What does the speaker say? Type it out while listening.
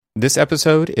This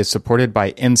episode is supported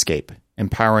by Enscape,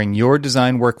 empowering your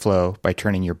design workflow by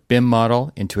turning your BIM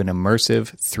model into an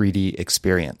immersive 3D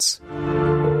experience.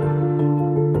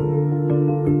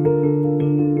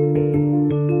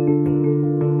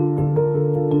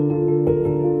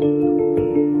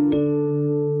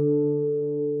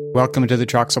 Welcome to the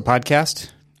Troxel Podcast.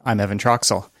 I'm Evan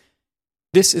Troxel.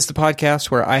 This is the podcast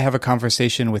where I have a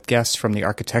conversation with guests from the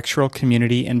architectural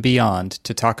community and beyond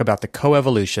to talk about the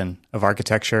coevolution of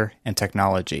architecture and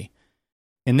technology.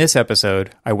 In this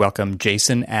episode, I welcome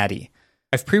Jason Addy.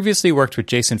 I've previously worked with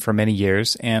Jason for many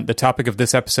years, and the topic of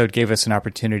this episode gave us an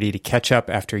opportunity to catch up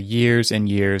after years and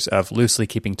years of loosely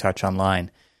keeping touch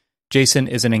online. Jason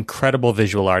is an incredible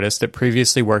visual artist that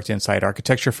previously worked inside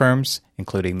architecture firms,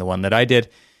 including the one that I did,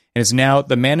 and is now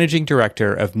the managing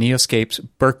director of Neoscape's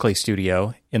Berkeley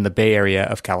studio in the Bay Area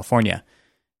of California.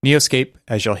 Neoscape,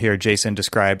 as you'll hear Jason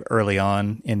describe early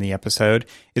on in the episode,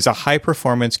 is a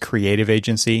high-performance creative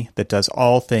agency that does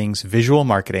all things visual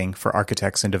marketing for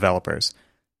architects and developers.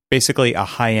 Basically a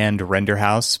high-end render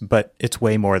house, but it's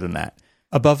way more than that.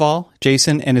 Above all,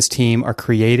 Jason and his team are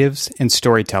creatives and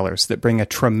storytellers that bring a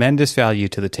tremendous value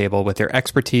to the table with their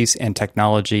expertise and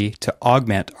technology to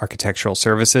augment architectural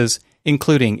services,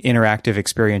 including interactive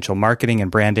experiential marketing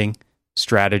and branding,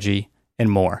 strategy,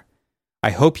 and more. I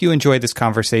hope you enjoyed this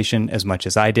conversation as much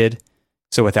as I did.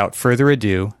 So without further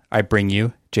ado, I bring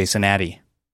you Jason Addy.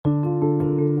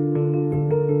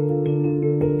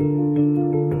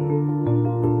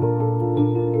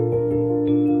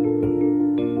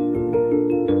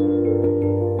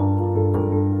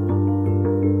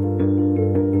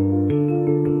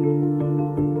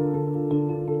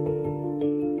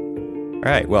 All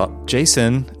right. Well,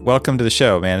 Jason, welcome to the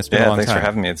show, man. It's been a long time. Yeah, thanks for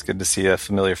having me. It's good to see a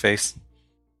familiar face.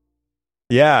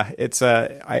 Yeah, it's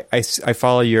I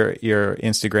follow your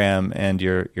Instagram and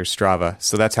your Strava,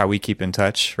 so that's how we keep in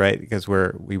touch, right? Because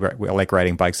we like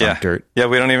riding bikes on dirt. Yeah,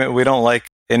 we don't like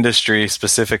industry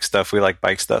specific stuff. We like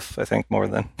bike stuff, I think, more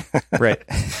than right.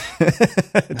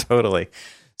 Totally.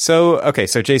 So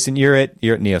Jason, you're at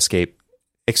Neoscape.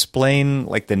 Explain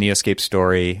like the Neoscape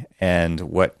story and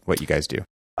what you guys do.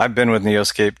 I've been with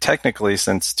Neoscape technically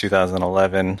since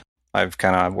 2011. I've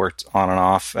kind of worked on and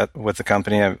off with the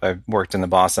company. I've worked in the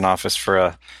Boston office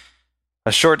for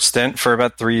a short stint for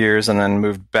about 3 years and then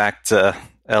moved back to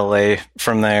LA.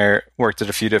 From there, worked at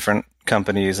a few different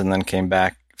companies and then came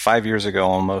back 5 years ago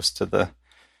almost to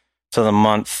the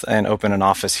month and opened an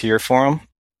office here for them.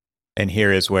 And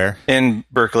here is where? In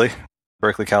Berkeley,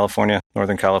 California,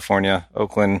 Northern California,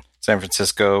 Oakland, San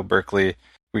Francisco, Berkeley.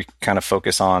 We kind of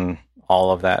focus on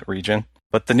all of that region.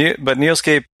 But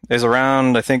Neoscape is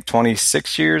around, I think,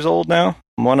 26 years old now.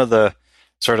 One of the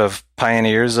sort of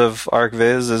pioneers of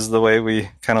ArcViz is the way we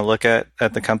kind of look at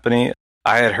the company.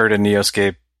 I had heard of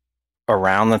Neoscape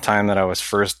around the time that I was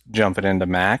first jumping into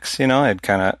Macs. You know, I'd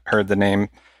kind of heard the name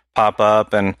pop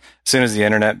up, and as soon as the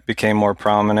internet became more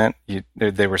prominent,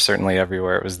 they were certainly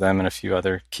everywhere. It was them and a few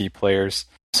other key players.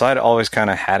 So I'd always kind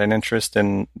of had an interest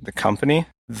in the company.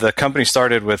 The company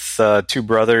started with two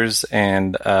brothers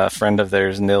and a friend of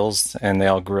theirs, Nils, and they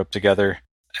all grew up together.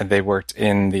 And they worked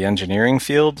in the engineering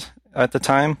field at the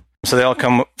time. So they all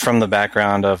come from the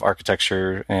background of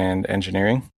architecture and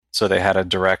engineering. So they had a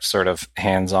direct sort of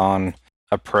hands-on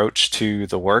approach to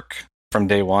the work from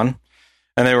day one.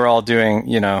 And they were all doing,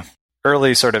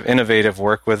 early sort of innovative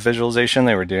work with visualization.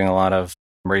 They were doing a lot of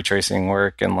ray tracing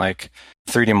work and like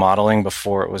 3D modeling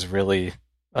before it was really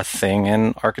a thing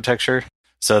in architecture.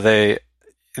 So they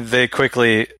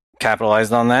quickly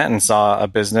capitalized on that and saw a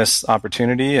business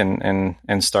opportunity and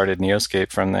started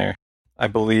Neoscape from there. I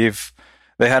believe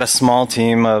they had a small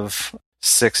team of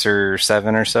 6 or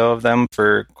 7 or so of them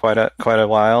for quite a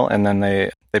while, and then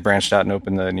they branched out and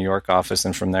opened the New York office,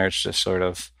 and from there it's just sort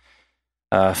of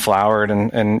flowered.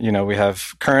 And we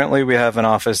have an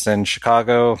office in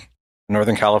Chicago,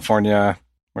 Northern California.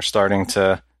 We're starting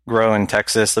to grow in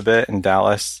Texas a bit, in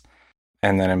Dallas.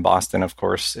 And then in Boston, of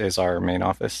course, is our main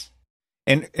office.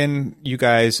 And you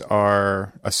guys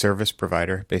are a service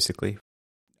provider, basically.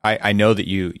 I know that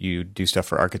you do stuff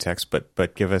for architects,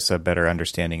 but give us a better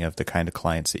understanding of the kind of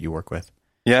clients that you work with.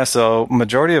 Yeah, so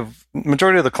majority of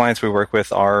the clients we work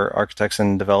with are architects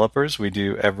and developers. We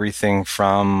do everything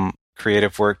from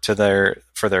creative work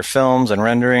for their films and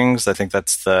renderings. I think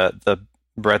that's the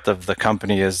breadth of the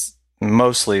company is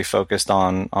mostly focused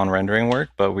on rendering work,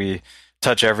 but we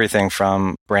touch everything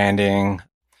from branding,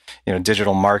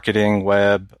 digital marketing,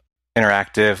 web,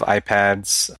 interactive,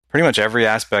 iPads, pretty much every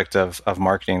aspect of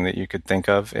marketing that you could think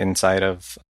of inside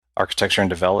of architecture and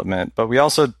development. But we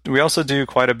also do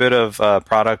quite a bit of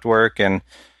product work and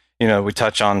we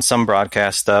touch on some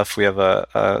broadcast stuff. We have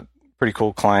a pretty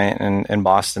cool client in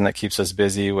Boston that keeps us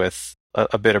busy with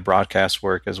a bit of broadcast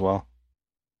work as well.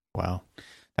 Wow,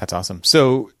 that's awesome.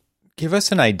 So give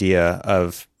us an idea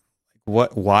of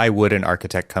why would an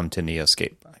architect come to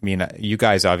Neoscape? I mean, you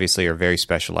guys obviously are very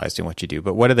specialized in what you do,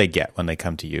 but what do they get when they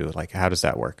come to you? Like, how does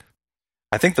that work?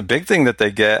 I think the big thing that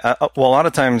they get, a lot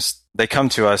of times they come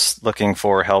to us looking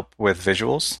for help with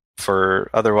visuals for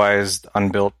otherwise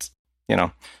unbuilt,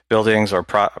 buildings or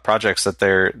projects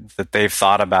that they've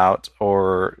thought about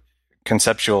or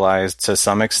conceptualized to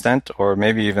some extent, or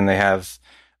maybe even they have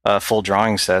full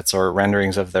drawing sets or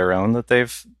renderings of their own that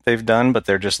they've done, but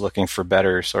they're just looking for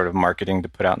better sort of marketing to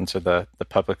put out into the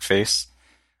public face.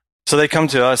 So they come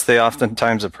to us. They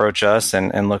oftentimes approach us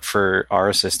and look for our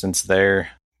assistance there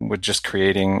with just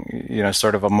creating,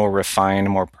 sort of a more refined,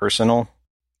 more personal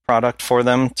product for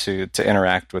them to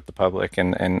interact with the public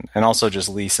and also just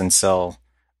lease and sell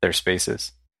their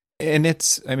spaces.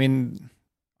 And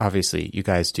obviously you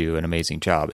guys do an amazing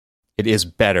job. It is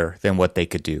better than what they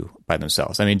could do by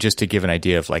themselves. I mean, just to give an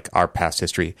idea of like our past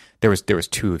history, there was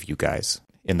two of you guys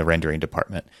in the rendering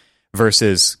department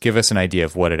versus give us an idea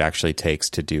of what it actually takes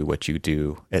to do what you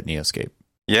do at Neoscape.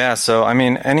 Yeah, so I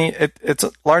mean, it's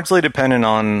largely dependent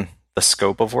on the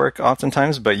scope of work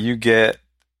oftentimes, but you get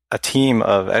a team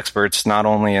of experts not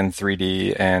only in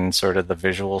 3D and sort of the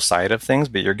visual side of things,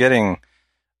 but you're getting,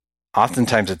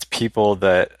 oftentimes it's people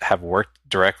that have worked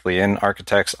directly in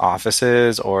architects'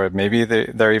 offices, or maybe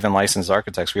they're even licensed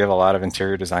architects. We have a lot of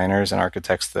interior designers and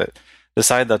architects that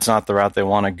decide that's not the route they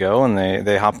want to go, and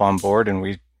they hop on board,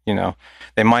 and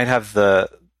they might have the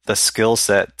skill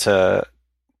set to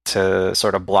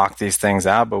sort of block these things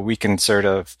out, but we can sort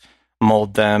of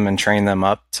mold them and train them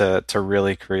up to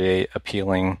really create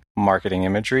appealing marketing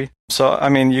imagery. So, I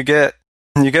mean, you get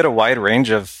a wide range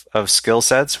of skill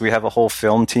sets. We have a whole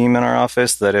film team in our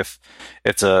office that if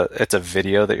it's a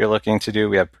video that you're looking to do,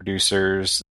 we have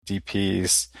producers,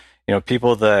 DPs,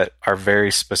 people that are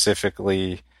very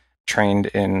specifically trained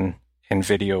in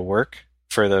video work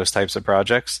for those types of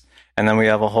projects. And then we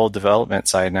have a whole development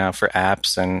side now for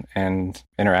apps and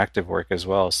interactive work as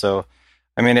well. So,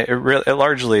 I mean, it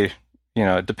largely,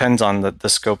 it depends on the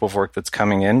scope of work that's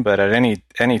coming in, but at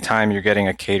any time you're getting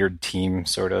a catered team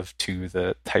sort of to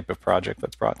the type of project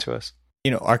that's brought to us.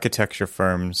 Architecture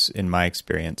firms, in my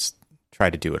experience, try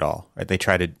to do it all, right? They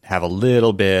try to have a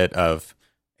little bit of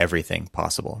everything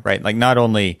possible, right? Like not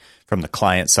only from the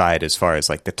client side as far as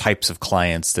like the types of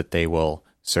clients that they will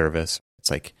service.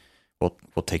 It's like,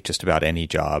 we'll take just about any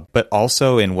job, but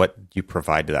also in what you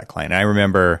provide to that client. And I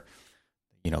remember,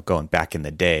 going back in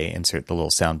the day, insert the little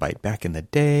soundbite, back in the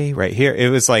day, right here. It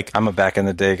was like, I'm a back in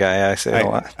the day guy. I say it a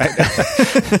lot.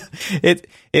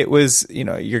 It was,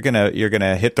 you're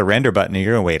gonna hit the render button and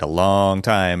you're gonna wait a long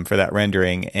time for that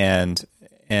rendering. And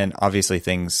obviously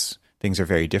things are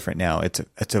very different now.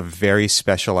 It's a very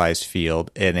specialized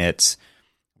field, and it's,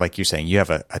 like you're saying, you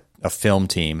have a film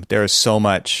team. There is so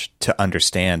much to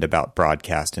understand about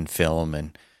broadcast and film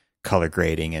and color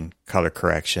grading and color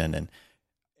correction and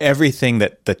everything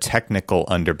that the technical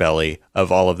underbelly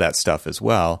of all of that stuff as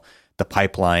well. The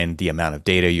pipeline, the amount of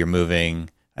data you're moving.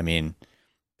 I mean,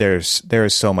 there is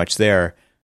so much there.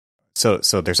 So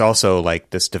there's also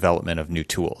like this development of new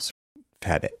tools.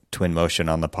 I've had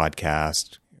Twinmotion on the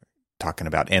podcast talking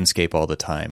about Enscape all the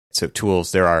time. So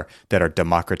tools that are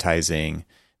democratizing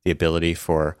the ability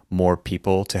for more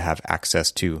people to have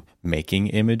access to making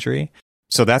imagery.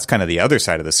 So that's kind of the other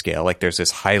side of the scale. Like there's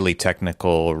this highly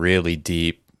technical, really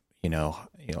deep,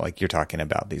 like you're talking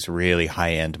about these really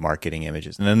high-end marketing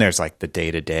images. And then there's like the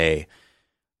day-to-day,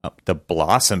 the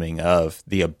blossoming of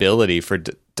the ability for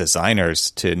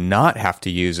designers to not have to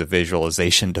use a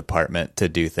visualization department to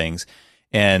do things.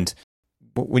 And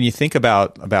when you think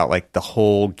about like the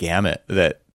whole gamut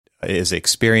that is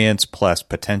experience plus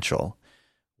potential,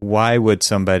 why would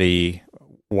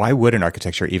an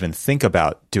architecture even think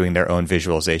about doing their own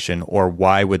visualization, or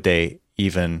why would they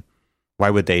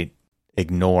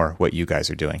ignore what you guys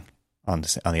are doing on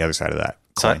the other side of that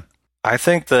coin? So I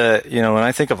think that, when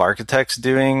I think of architects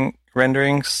doing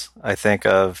renderings, I think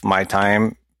of my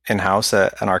time in-house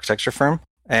at an architecture firm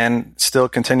and still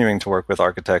continuing to work with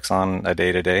architects on a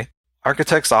day-to-day.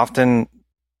 Architects often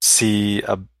see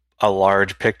a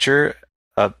large picture,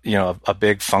 a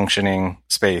big functioning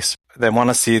space. They want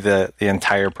to see the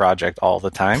entire project all the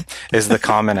time is the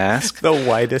common ask. The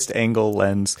widest angle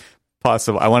lens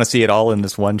possible. I want to see it all in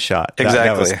this one shot.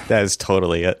 Exactly. That is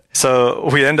totally it. So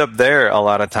we end up there a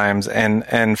lot of times.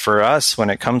 And for us,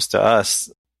 when it comes to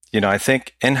us, I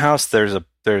think in-house there's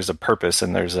a purpose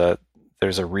and there's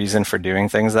there's a reason for doing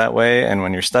things that way. And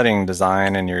when you're studying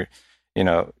design and you're,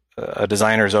 a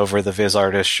designer's over the Viz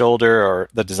artist's shoulder, or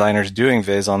the designer's doing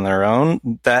Viz on their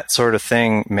own, that sort of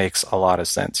thing makes a lot of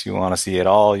sense. You want to see it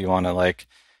all. You want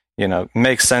to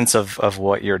make sense of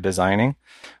what you're designing.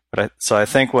 So I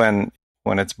think when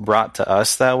it's brought to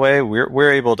us that way,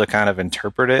 we're able to kind of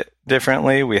interpret it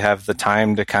differently. We have the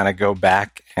time to kind of go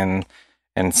back and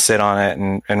sit on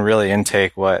it and really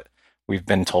intake what we've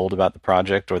been told about the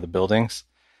project or the buildings,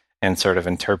 and sort of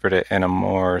interpret it in a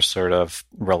more sort of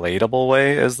relatable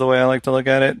way, is the way I like to look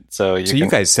at it. So you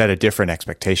guys set a different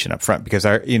expectation up front, because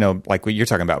like what you're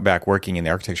talking about back working in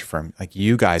the architecture firm, like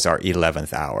you guys are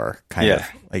 11th hour kind of,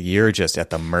 like you're just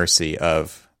at the mercy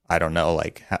of, I don't know,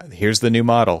 like here's the new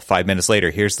model, 5 minutes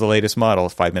later, here's the latest model,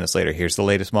 5 minutes later, here's the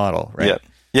latest model, right? Yeah.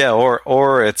 Yeah.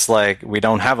 Or it's like, we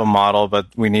don't have a model, but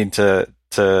we need to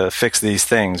fix these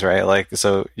things, right? Like,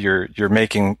 so you're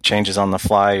making changes on the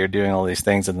fly, you're doing all these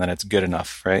things, and then it's good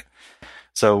enough, right?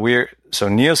 So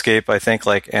Neoscape, I think,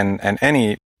 like, and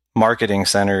any marketing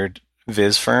centered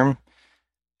Viz firm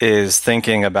is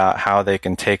thinking about how they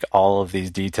can take all of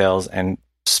these details and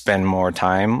spend more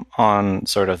time on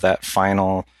sort of that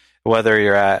final, whether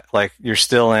you're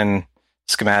still in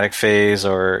schematic phase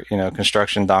or,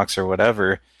 construction docs or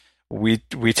whatever, we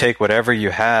take whatever you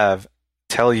have,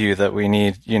 tell you that we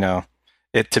need,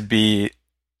 it to be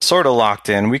sort of locked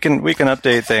in. We can I'm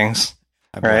update things.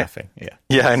 Right? Laughing. Yeah.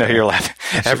 Yeah, I know you're laughing.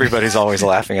 Everybody's always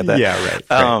laughing at that. Yeah,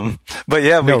 right. But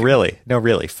yeah, no,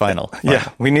 really. Final. Yeah,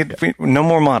 we need no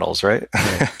more models, right?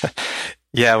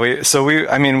 Yeah. We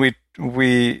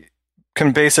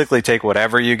can basically take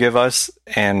whatever you give us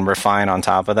and refine on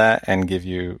top of that and give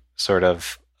you sort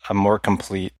of a more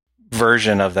complete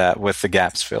version of that with the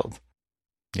gaps filled.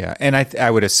 Yeah, and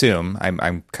I would assume,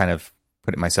 I'm kind of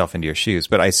putting myself into your shoes,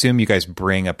 but I assume you guys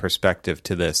bring a perspective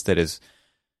to this that is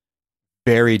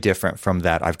very different from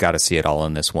that I've got to see it all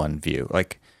in this one view.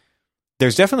 Like,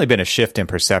 there's definitely been a shift in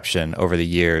perception over the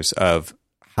years of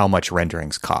how much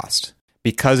renderings cost.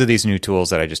 Because of these new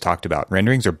tools that I just talked about,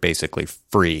 renderings are basically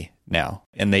free now.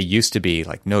 And they used to be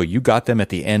like, no, you got them at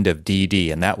the end of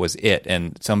DD and that was it.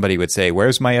 And somebody would say,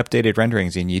 where's my updated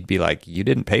renderings? And you'd be like, you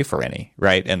didn't pay for any,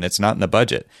 right? And it's not in the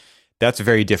budget. That's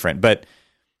very different. But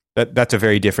that's a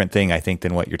very different thing, I think,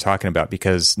 than what you're talking about,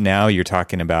 because now you're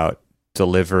talking about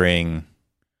delivering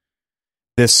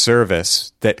this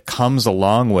service that comes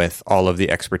along with all of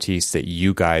the expertise that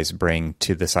you guys bring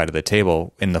to the side of the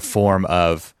table in the form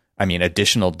of,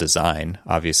 additional design,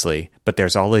 obviously, but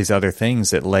there's all these other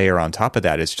things that layer on top of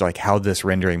that. It's like how this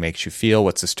rendering makes you feel,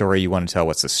 what's the story you want to tell,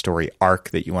 what's the story arc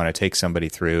that you want to take somebody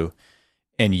through.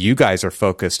 And you guys are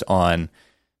focused on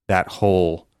that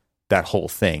whole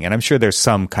thing. And I'm sure there's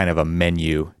some kind of a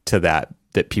menu to that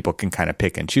people can kind of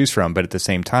pick and choose from. But at the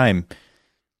same time,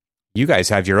 you guys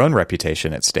have your own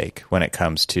reputation at stake when it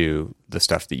comes to the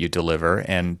stuff that you deliver,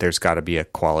 and there's got to be a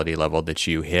quality level that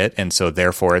you hit. And so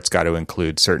therefore it's got to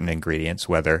include certain ingredients,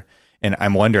 and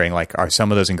I'm wondering, like, are some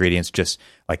of those ingredients just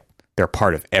like they're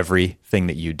part of everything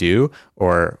that you do,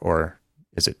 or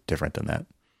is it different than that?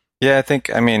 Yeah, I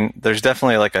think, there's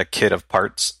definitely like a kit of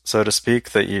parts, so to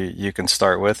speak, that you can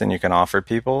start with and you can offer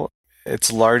people.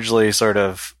 It's largely sort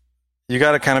of, you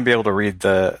got to kind of be able to read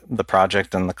the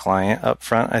project and the client up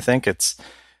front. I think it's,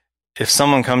 if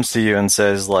someone comes to you and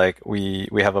says, like, we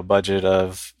have a budget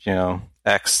of,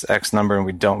 X number and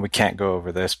we can't go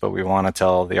over this, but we want to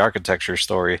tell the architecture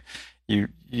story, you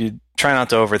try not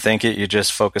to overthink it. You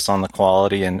just focus on the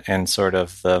quality and sort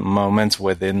of the moments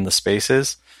within the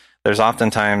spaces. There's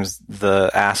oftentimes the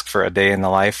ask for a day in the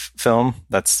life film.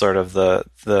 That's sort of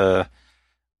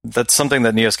that's something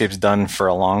that Neoscape's done for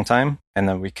a long time, and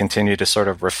then we continue to sort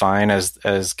of refine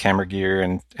as camera gear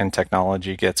and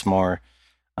technology gets more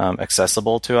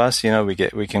accessible to us.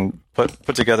 We can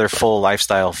put together full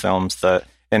lifestyle films that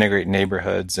integrate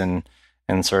neighborhoods and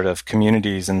sort of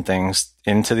communities and things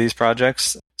into these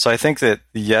projects. So I think that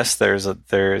yes, there's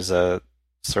a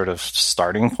sort of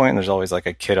starting point, and there's always like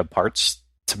a kit of parts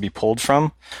to be pulled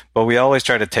from, but we always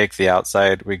try to take the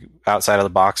outside of the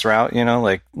box route.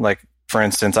 Like for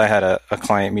instance, I had a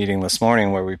client meeting this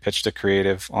morning where we pitched a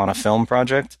creative on a film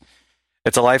project.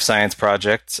 It's a life science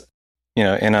project,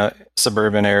 in a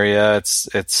suburban area.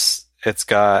 It's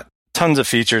got tons of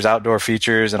features, outdoor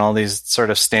features, and all these sort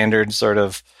of standard sort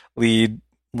of lead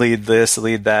this,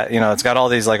 lead that. It's got all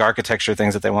these like architecture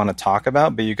things that they want to talk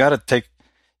about, but you got to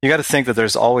think that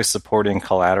there's always supporting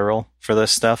collateral for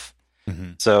this stuff.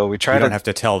 Mm-hmm. So we try to don't have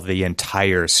to tell the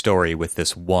entire story with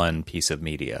this one piece of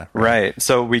media. Right.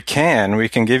 So we can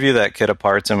give you that kit of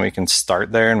parts, and we can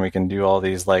start there, and we can do all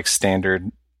these like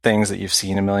standard things that you've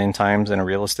seen a million times in a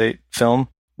real estate film.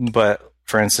 But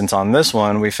for instance, on this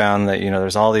one, we found that,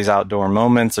 there's all these outdoor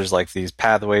moments. There's like these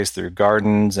pathways through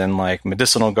gardens and like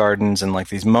medicinal gardens and like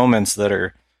these moments that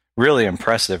are really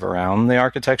impressive around the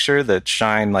architecture that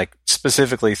shine like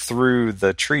specifically through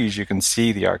the trees. You can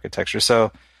see the architecture.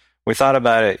 So we thought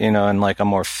about it, in like a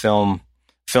more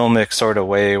filmic sort of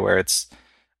way where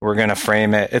we're going to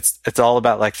frame it. It's all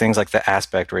about like things like the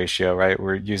aspect ratio, right?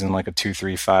 We're using like a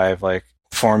 2:3:5 like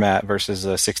format versus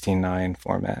a 16:9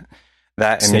 format.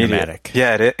 That cinematic.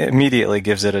 It immediately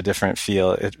gives it a different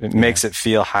feel. It makes it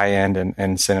feel high end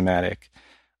and cinematic.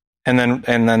 And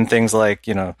then things like,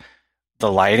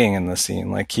 the lighting in the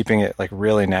scene, like keeping it like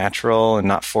really natural and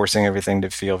not forcing everything to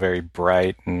feel very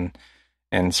bright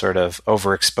and sort of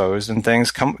overexposed and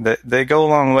things they go a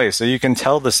long way. So you can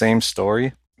tell the same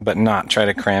story, but not try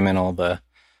to cram in all the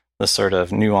sort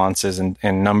of nuances and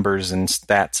numbers and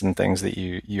stats and things that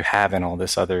you have in all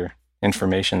this other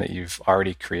information that you've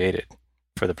already created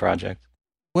for the project.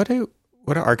 What do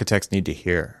architects need to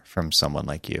hear from someone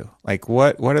like you? Like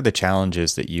what are the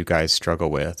challenges that you guys struggle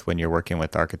with when you're working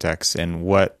with architects, and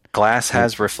what glass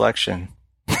has reflection?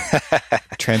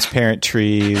 Transparent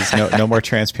trees, no more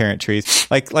transparent trees.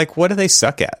 Like what do they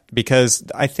suck at? Because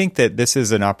I think that this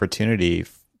is an opportunity,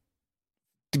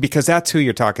 because that's who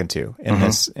you're talking to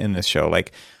in this show.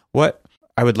 Like what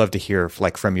I would love to hear,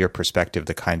 like from your perspective,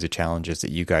 the kinds of challenges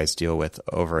that you guys deal with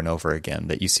over and over again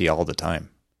that you see all the time.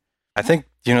 I think,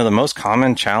 the most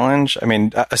common challenge, I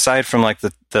mean, aside from like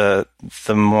the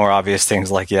more obvious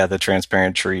things like, the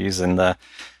transparent trees and the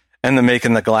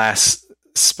making the glass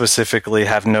specifically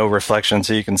have no reflection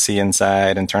so you can see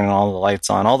inside and turning all the lights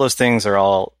on, all those things are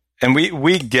all, and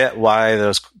we get why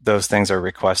those things are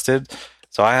requested.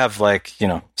 So I have like,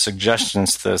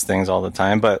 suggestions to those things all the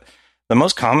time. But the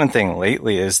most common thing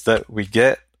lately is that we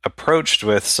get approached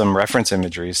with some reference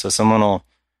imagery. So someone will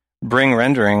bring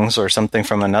renderings or something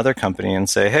from another company and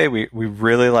say, hey, we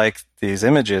really like these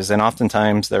images. And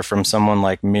oftentimes they're from someone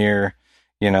like Mir,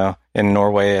 in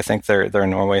Norway. I think they're in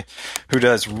Norway, who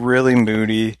does really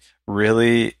moody,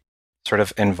 really sort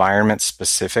of environment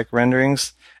specific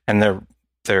renderings. And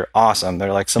they're awesome.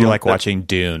 They're like you're like watching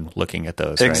Dune looking at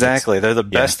those. Exactly. Right? They're the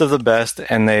best of the best.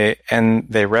 And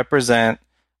they represent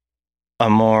a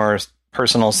more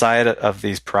personal side of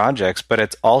these projects, but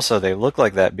it's also, they look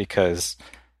like that because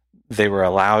they were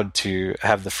allowed to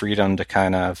have the freedom to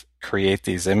kind of create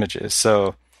these images.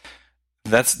 So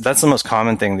that's the most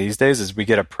common thing these days, is we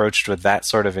get approached with that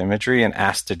sort of imagery and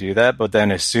asked to do that. But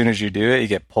then as soon as you do it, you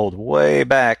get pulled way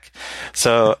back.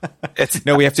 So it's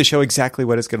no, we have to show exactly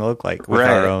what it's going to look like with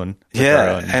our own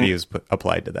views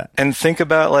applied to that. And think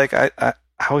about like, I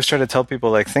always try to tell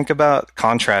people, like, think about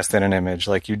contrast in an image.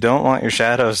 Like, you don't want your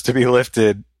shadows to be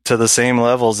lifted to the same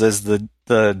levels as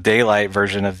the daylight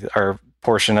version of or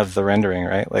portion of the rendering,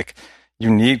 right? Like, you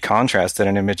need contrast in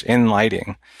an image in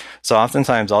lighting. So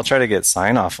oftentimes I'll try to get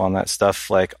sign off on that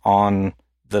stuff, like on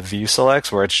the view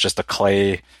selects where it's just a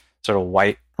clay sort of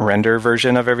white render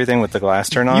version of everything with the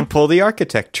glass turn on. You pull the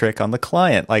architect trick on the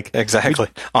client, like exactly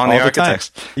on the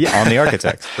architects. On the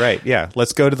architects, right? Yeah,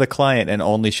 let's go to the client and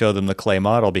only show them the clay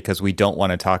model because we don't want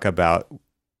to talk about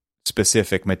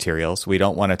specific materials. We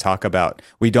don't want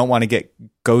to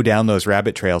go down those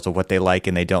rabbit trails of what they like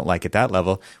and they don't like at that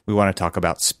level. We want to talk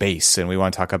about space, and we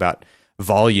want to talk about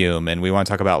volume, and we want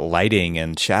to talk about lighting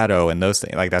and shadow and those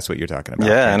things. Like, that's what you're talking about.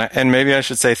 Yeah, right? and maybe I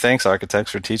should say thanks,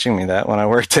 architects, for teaching me that when I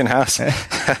worked in house.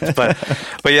 but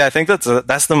yeah, I think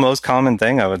that's the most common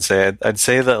thing. I would say. I'd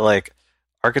say that like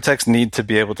architects need to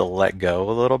be able to let go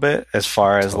a little bit as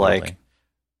far as like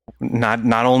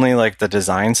not only like the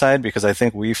design side, because I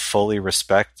think we fully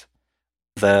respect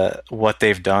what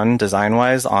they've done design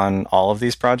wise on all of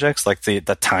these projects, like the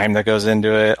time that goes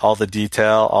into it, all the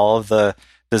detail, all of the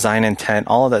design intent,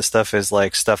 all of that stuff is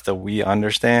like stuff that we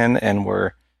understand and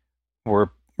we're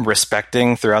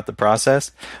respecting throughout the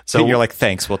process. So you're like,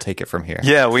 thanks, we'll take it from here.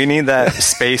 Yeah, we need that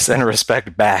space and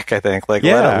respect back, I think. Like,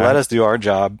 let us do our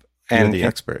job, and you're the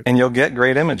expert, and you'll get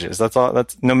great images. That's all.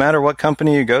 That's no matter what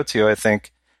company you go to, I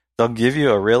think they'll give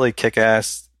you a really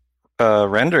kick-ass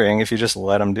rendering if you just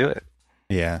let them do it.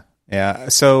 Yeah. Yeah.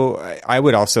 So I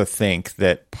would also think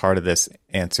that part of this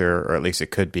answer, or at least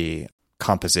it could be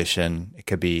composition, it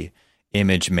could be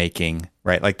image making,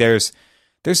 right? Like there's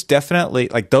definitely,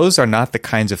 like, those are not the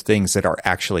kinds of things that are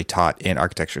actually taught in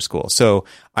architecture school. So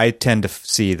I tend to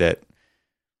see that,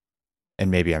 and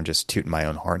maybe I'm just tooting my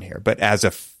own horn here, but as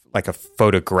a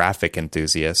photographic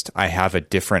enthusiast, I have a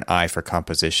different eye for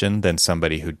composition than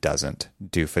somebody who doesn't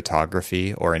do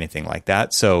photography or anything like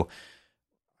that. So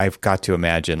I've got to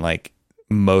imagine, like,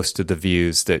 most of the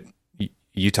views that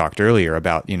you talked earlier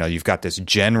about, you've got this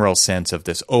general sense of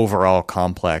this overall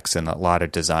complex, and a lot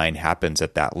of design happens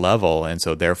at that level. And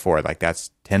so therefore, like, that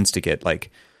tends to get like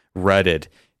rutted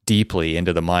deeply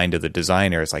into the mind of the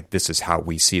designer. It's like, this is how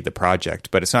we see the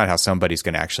project, but it's not how somebody's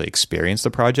going to actually experience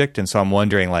the project. And so I'm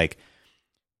wondering, like,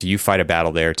 do you fight a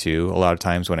battle there too, a lot of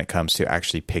times when it comes to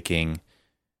actually picking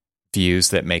views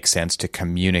that make sense to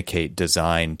communicate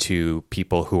design to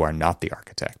people who are not the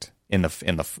architect in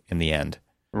the end?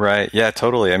 Right. Yeah,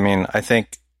 totally. I mean, I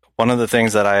think one of the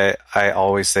things that I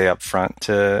always say up front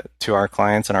to our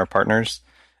clients and our partners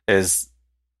is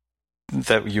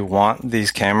that you want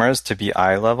these cameras to be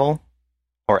eye level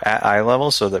or at eye level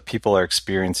so that people are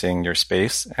experiencing your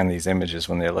space and these images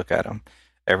when they look at them.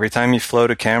 Every time you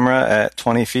float a camera at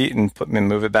 20 feet and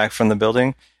move it back from the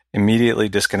building, immediately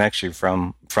disconnects you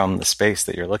from the space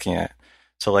that you're looking at.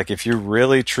 So like, if you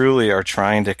really truly are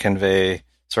trying to convey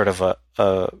sort of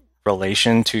a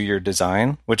relation to your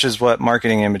design, which is what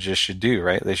marketing images should do,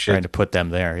 right? They should trying to put them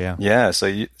there. Yeah. Yeah.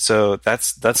 So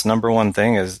that's number one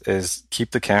thing is keep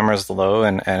the cameras low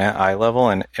and at eye level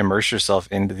and immerse yourself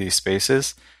into these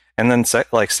spaces. And then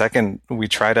second, we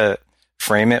try to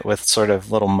frame it with sort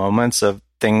of little moments of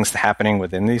things happening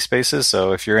within these spaces.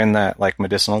 So if you're in that like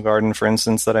medicinal garden, for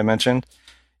instance, that I mentioned,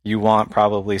 you want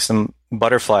probably some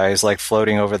butterflies like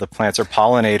floating over the plants, or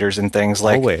pollinators and things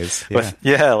like. Always,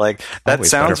 yeah. Like that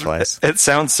Always sounds. Butterflies. It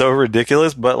sounds so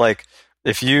ridiculous, but like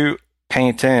if you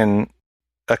paint in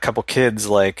a couple kids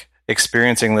like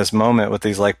experiencing this moment with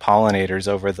these like pollinators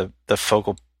over the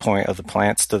focal point of the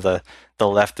plants to the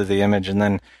left of the image, and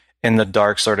then in the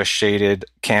dark sort of shaded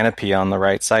canopy on the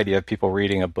right side, you have people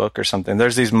reading a book or something.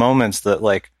 There's these moments that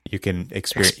like you can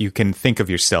experience, you can think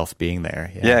of yourself being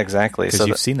there. Yeah, exactly. Because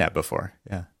you've seen that before.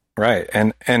 Yeah. Right.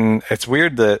 And it's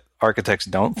weird that architects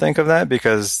don't think of that,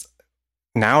 because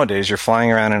nowadays you're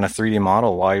flying around in a 3D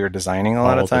model while you're designing a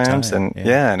lot of times. And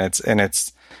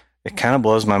it kind of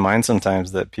blows my mind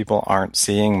sometimes that people aren't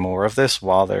seeing more of this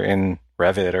while they're in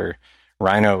Revit or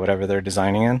Rhino, whatever they're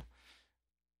designing in.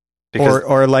 Because,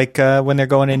 or like when they're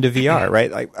going into VR,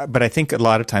 right? But I think a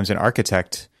lot of times an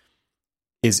architect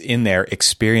is in there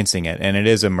experiencing it, and it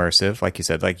is immersive. Like you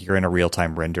said, like you're in a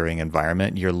real-time rendering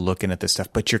environment, you're looking at this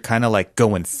stuff, but you're kind of like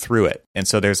going through it. And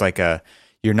so there's like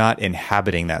you're not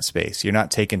inhabiting that space. You're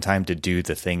not taking time to do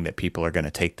the thing that people are going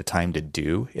to take the time to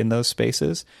do in those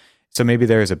spaces. So maybe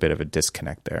there is a bit of a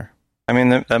disconnect there. I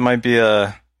mean, that might be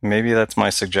maybe that's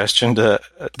my suggestion to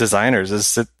designers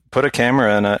is put a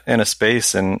camera in a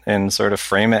space and sort of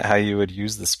frame it how you would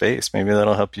use the space. Maybe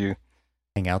that'll help you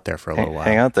hang out there for a little while.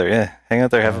 Hang out there, yeah. Hang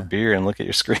out there, have a beer, and look at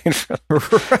your screen.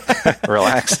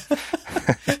 Relax.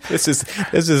 This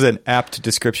is an apt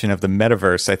description of the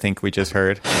metaverse, I think we just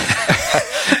heard.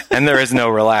 And there is no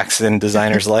relax in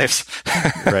designers' lives.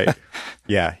 Right.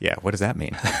 Yeah. What does that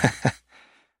mean?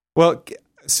 Well,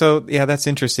 so yeah, that's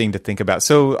interesting to think about.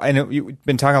 So I know you've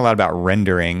been talking a lot about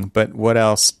rendering, but what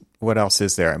else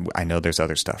is there? I know there's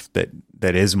other stuff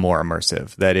that is more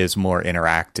immersive, that is more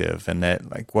interactive, and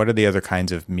that, like, what are the other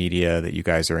kinds of media that you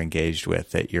guys are engaged with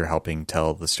that you're helping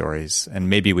tell the stories? And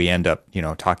maybe we end up,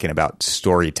 talking about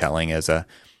storytelling as a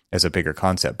bigger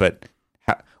concept. But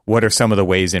what are some of the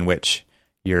ways in which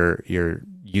you're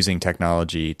using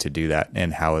technology to do that,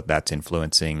 and how that's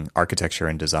influencing architecture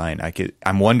and design?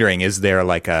 I'm wondering, is there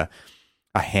like a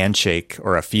handshake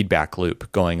or a feedback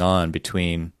loop going on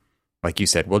between, like you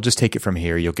said, we'll just take it from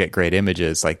here, you'll get great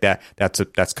images like that.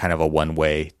 That's kind of a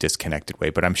one-way, disconnected way.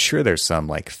 But I'm sure there's some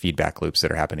like feedback loops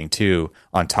that are happening too,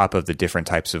 on top of the different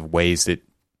types of ways that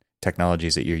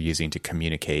technologies that you're using to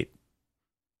communicate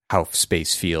how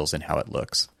space feels and how it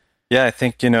looks. Yeah, I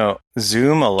think,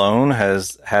 Zoom alone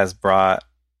has brought,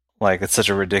 like, it's such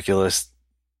a ridiculous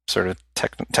sort of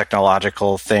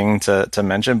technological thing to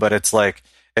mention, but it's like,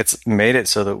 it's made it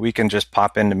so that we can just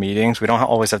pop into meetings. We don't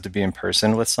always have to be in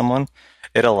person with someone.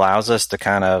 It allows us to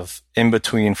kind of, in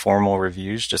between formal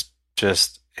reviews,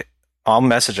 just I'll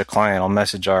message a client, I'll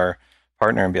message our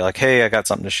partner and be like, hey, I got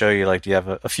something to show you. Like, do you have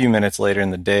a few minutes later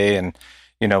in the day? And,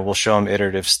 we'll show them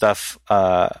iterative stuff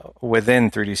within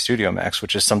 3D Studio Max,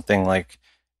 which is something like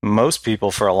most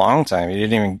people for a long time, you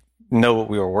didn't even know what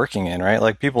we were working in, right?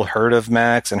 Like, people heard of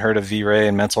Max and heard of V-Ray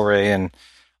and Mental Ray and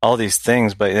all these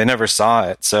things, but they never saw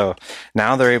it. So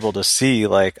now they're able to see,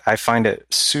 like, I find it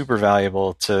super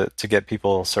valuable to get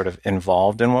people sort of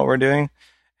involved in what we're doing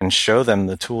and show them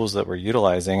the tools that we're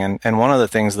utilizing. And one of the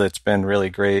things that's been really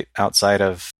great outside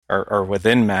of or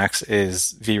within Max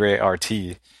is V-Ray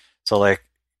RT. So like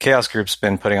Chaos Group's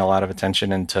been putting a lot of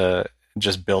attention into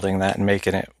just building that and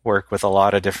making it work with a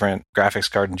lot of different graphics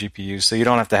card and GPUs. So you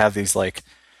don't have to have these like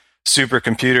super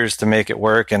computers to make it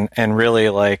work, and really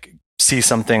like see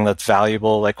something that's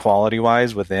valuable, like quality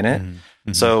wise within it.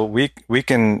 Mm-hmm. So we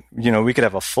can, we could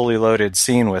have a fully loaded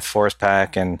scene with force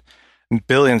pack and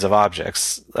billions of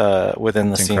objects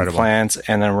within the scene plans,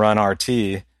 and then run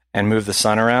RT and move the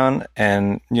sun around.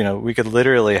 And, we could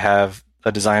literally have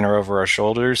a designer over our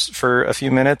shoulders for a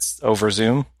few minutes over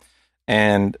Zoom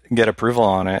and get approval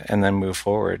on it and then move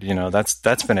forward.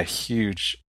 That's been a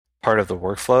huge part of the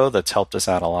workflow that's helped us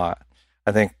out a lot.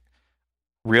 I think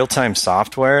real-time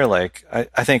software, like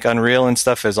I think Unreal and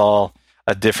stuff is all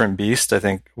a different beast. I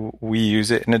think we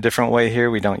use it in a different way here.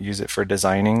 We don't use it for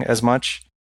designing as much.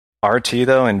 RT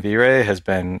though and V-Ray has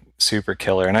been super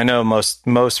killer, and I know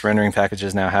most rendering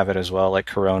packages now have it as well, like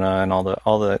Corona and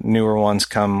all the newer ones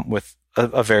come with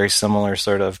a very similar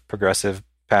sort of progressive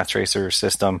path tracer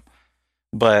system.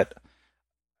 But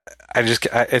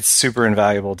it's super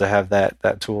invaluable to have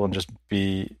that tool and just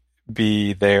be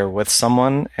there with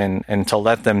someone and to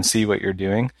let them see what you're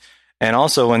doing. And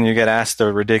also when you get asked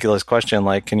a ridiculous question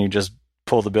like, can you just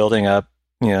pull the building up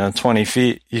 20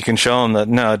 feet, you can show them that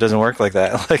no, it doesn't work like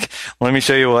that. Like, let me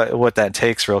show you what that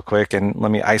takes real quick, and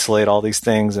let me isolate all these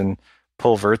things and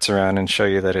pull verts around and show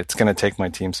you that it's going to take my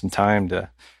team some time to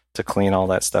clean all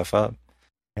that stuff up.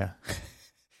 Yeah.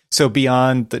 So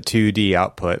beyond the 2D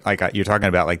output, like you're talking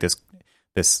about, like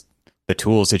the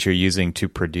tools that you're using to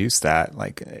produce that,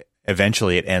 like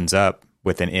eventually it ends up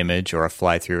with an image or a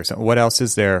fly through or something. What else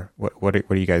is there? What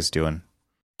are you guys doing?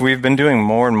 We've been doing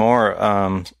more and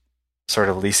more sort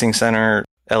of leasing center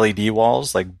LED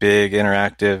walls, like big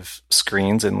interactive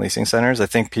screens in leasing centers. I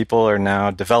think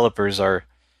developers are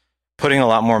putting a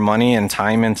lot more money and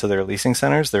time into their leasing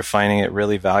centers. They're finding it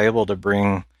really valuable to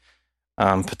bring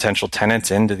potential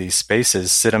tenants into these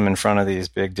spaces, sit them in front of these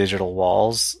big digital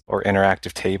walls or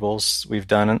interactive tables we've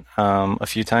done a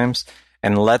few times,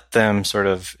 and let them sort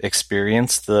of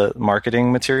experience the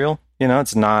marketing material.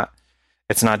 It's not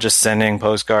just sending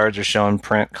postcards or showing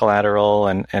print collateral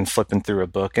and flipping through a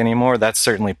book anymore. That's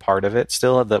certainly part of it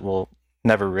still that will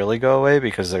never really go away,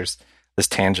 because there's this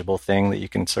tangible thing that you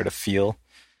can sort of feel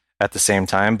at the same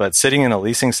time. But sitting in a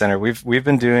leasing center, we've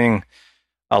been doing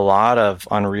a lot of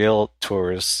Unreal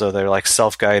tours. So they're like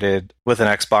self-guided with an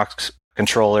Xbox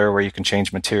controller where you can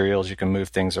change materials, you can move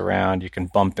things around, you can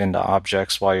bump into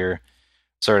objects while you're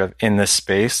sort of in this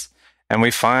space. And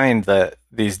we find that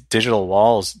these digital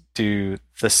walls do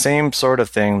the same sort of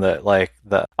thing that like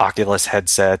the Oculus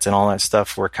headsets and all that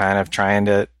stuff were kind of trying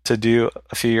to do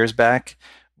a few years back,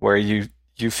 where you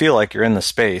feel like you're in the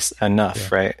space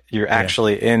enough, right? You're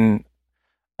actually in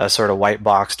a sort of white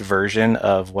boxed version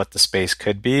of what the space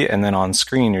could be. And then on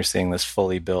screen, you're seeing this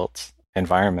fully built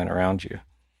environment around you.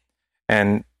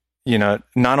 And,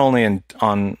 not only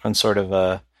on sort of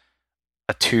a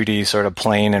 2D sort of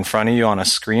plane in front of you on a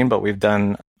screen, but we've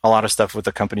done a lot of stuff with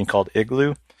a company called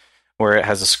Igloo, where it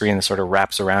has a screen that sort of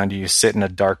wraps around you. You sit in a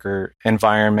darker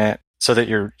environment so that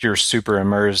you're super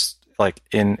immersed, like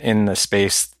in the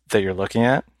space that you're looking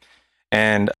at.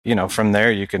 And, from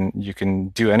there you can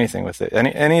do anything with it.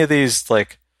 Any of these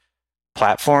like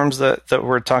platforms that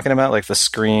we're talking about, like the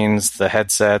screens, the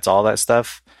headsets, all that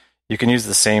stuff, you can use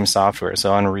the same software.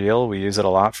 So Unreal, we use it a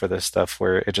lot for this stuff,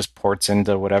 where it just ports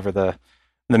into whatever the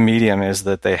medium is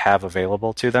that they have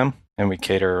available to them, and we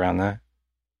cater around that.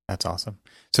 That's awesome.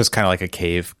 So it's kind of like a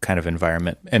cave kind of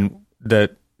environment. And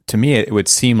to me, it would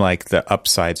seem like the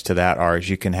upsides to that are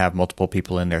you can have multiple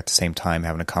people in there at the same time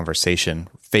having a conversation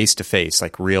face to face,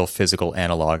 like real physical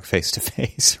analog face to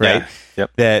face, right? Yeah.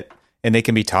 Yep. And they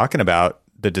can be talking about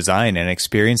the design and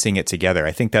experiencing it together.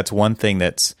 I think that's one thing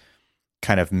that's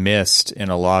kind of missed in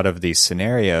a lot of these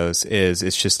scenarios is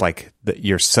it's just like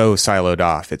you're so siloed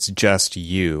off. It's just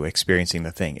you experiencing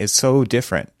the thing. It's so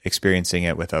different experiencing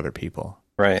it with other people.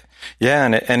 Right. Yeah.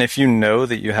 And if you know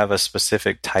that you have a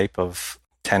specific type of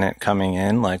tenant coming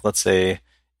in, like let's say,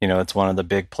 it's one of the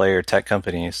big player tech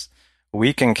companies,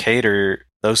 we can cater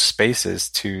those spaces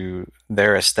to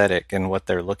their aesthetic and what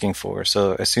they're looking for.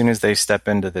 So as soon as they step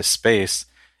into this space,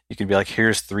 you can be like,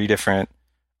 here's 3 different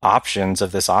options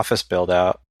of this office build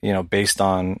out, based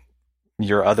on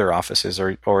your other offices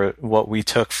or what we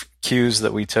took, cues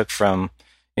that we took from,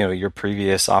 your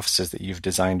previous offices that you've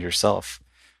designed yourself.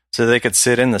 So they could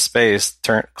sit in the space,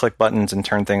 click buttons and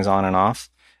turn things on and off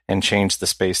and change the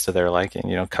space to their liking,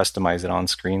 customize it on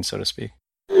screen, so to speak.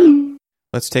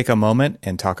 Let's take a moment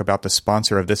and talk about the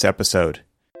sponsor of this episode.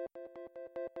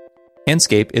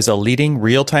 Enscape is a leading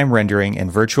real-time rendering and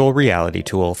virtual reality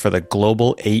tool for the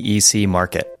global AEC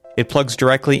market. It plugs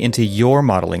directly into your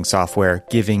modeling software,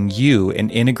 giving you an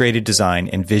integrated design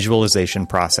and visualization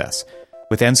process.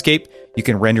 With Enscape, you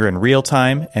can render in real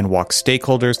time and walk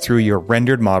stakeholders through your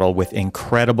rendered model with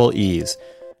incredible ease.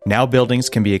 Now buildings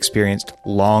can be experienced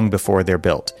long before they're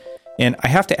built. And I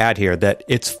have to add here that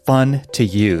it's fun to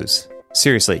use.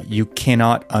 Seriously, you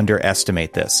cannot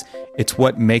underestimate this. It's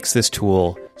what makes this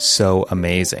tool so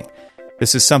amazing.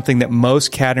 This is something that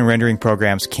most CAD and rendering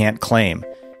programs can't claim.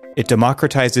 It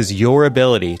democratizes your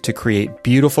ability to create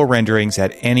beautiful renderings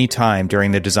at any time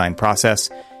during the design process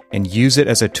and use it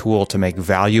as a tool to make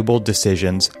valuable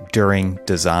decisions during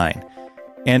design.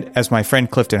 And as my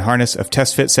friend Clifton Harness of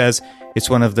TestFit says, it's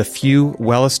one of the few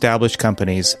well-established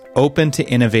companies open to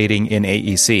innovating in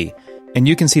AEC. And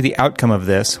you can see the outcome of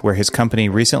this, where his company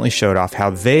recently showed off how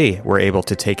they were able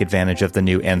to take advantage of the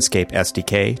new Enscape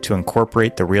SDK to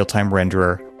incorporate the real-time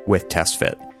renderer with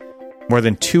TestFit. More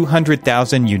than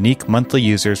 200,000 unique monthly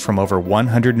users from over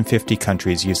 150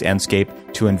 countries use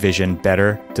Enscape to envision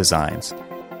better designs.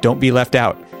 Don't be left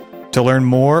out. To learn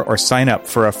more or sign up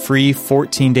for a free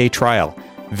 14-day trial,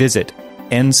 visit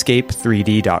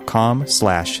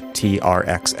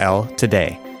enscape3d.com/TRXL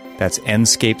today. That's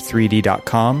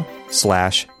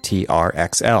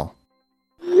enscape3d.com/TRXL.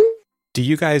 Do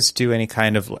you guys do any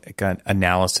kind of like an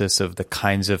analysis of the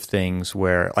kinds of things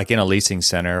where, like in a leasing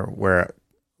center, where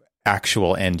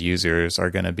actual end users are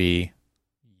going to be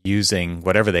using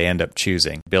whatever they end up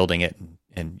choosing, building it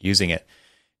and using it?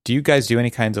 Do you guys do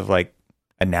any kinds of like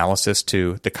analysis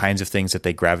to the kinds of things that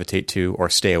they gravitate to or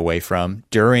stay away from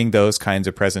during those kinds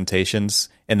of presentations,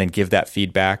 and then give that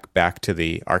feedback back to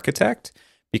the architect?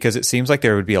 Because it seems like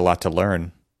there would be a lot to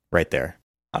learn right there.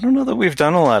 I don't know that we've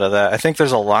done a lot of that. I think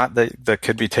there's a lot that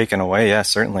could be taken away. Yeah,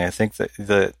 certainly. I think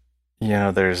that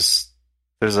there's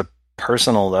a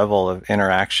personal level of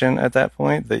interaction at that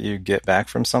point that you get back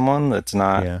from someone that's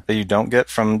not that you don't get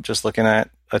from just looking at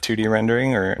a 2D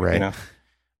rendering or right.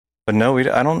 But no,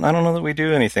 I don't know that we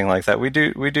do anything like that. We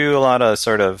do a lot of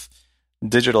sort of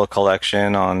digital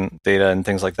collection on data and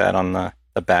things like that on the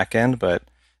back end, but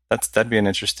that'd be an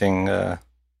interesting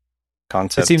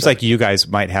concept. It seems like you guys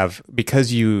might have,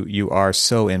 because you are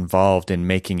so involved in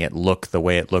making it look the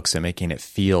way it looks and making it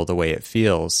feel the way it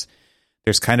feels.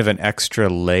 There's kind of an extra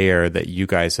layer that you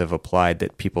guys have applied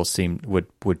that people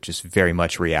would just very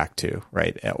much react to,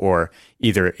 right? Or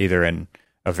either in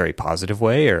a very positive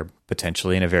way or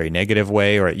potentially in a very negative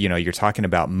way, or you're talking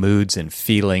about moods and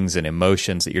feelings and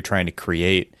emotions that you're trying to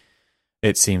create.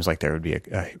 It seems like there would be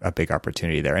a big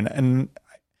opportunity there, and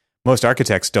most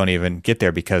architects don't even get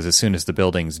there, because as soon as the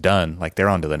building's done, like, they're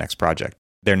on to the next project.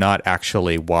 They're not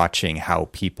actually watching how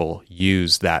people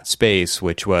use that space,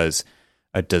 which was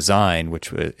a design,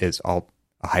 which is all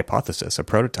a hypothesis, a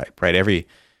prototype, right? Every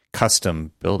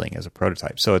custom building is a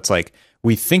prototype. So it's like,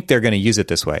 we think they're going to use it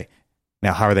this way.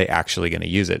 Now, how are they actually going to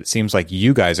use it? It seems like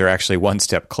you guys are actually one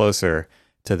step closer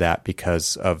to that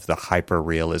because of the hyper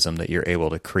realism that you're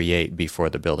able to create before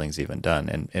the building's even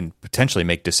done, and potentially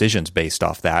make decisions based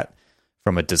off that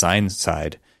from a design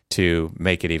side to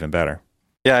make it even better.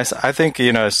 Yeah, I think,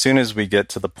 as soon as we get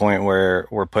to the point where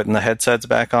we're putting the headsets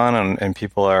back on and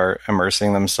people are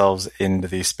immersing themselves into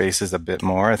these spaces a bit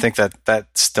more, I think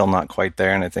that's still not quite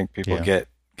there. And I think people get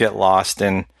lost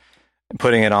in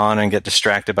putting it on and get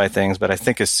distracted by things. But I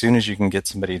think as soon as you can get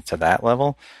somebody to that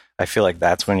level, I feel like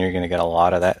that's when you're going to get a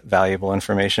lot of that valuable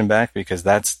information back, because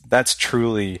that's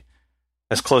truly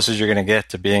as close as you're going to get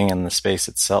to being in the space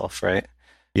itself, right?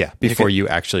 Yeah, before you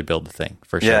actually build the thing,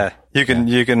 for sure. Yeah, you can,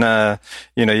 you could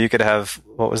have,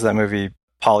 what was that movie,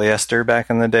 Polyester, back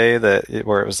in the day,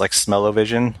 where it was like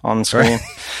smell-o-vision on the screen.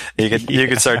 Right. You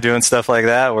could start doing stuff like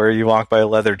that, where you walk by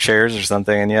leather chairs or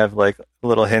something, and you have like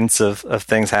little hints of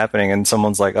things happening, and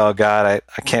someone's like, "Oh God,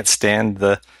 I can't stand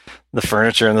the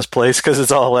furniture in this place because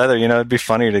it's all leather." It'd be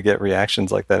funny to get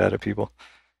reactions like that out of people.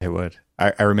 It would.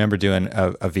 I remember doing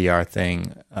a VR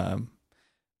thing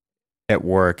at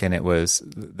work, and it was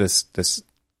this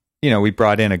we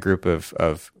brought in a group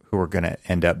of who were going to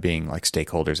end up being like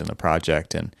stakeholders in the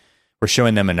project, and we're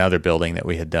showing them another building that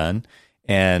we had done,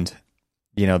 and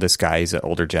this guy's an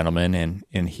older gentleman,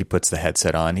 and he puts the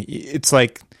headset on. It's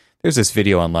like, there's this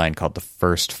video online called The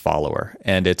First Follower,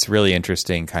 and it's really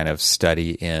interesting kind of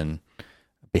study in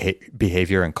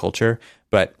behavior and culture.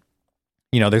 But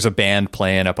there's a band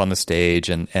playing up on the stage,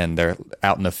 and they're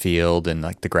out in the field, and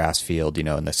like the grass field,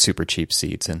 in the super cheap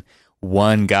seats. And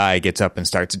one guy gets up and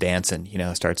starts dancing,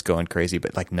 starts going crazy,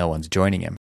 but like no one's joining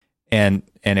him. And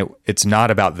it's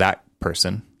not about that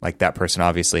person. Like, that person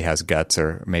obviously has guts,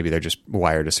 or maybe they're just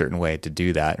wired a certain way to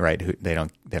do that, right? They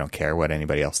don't care what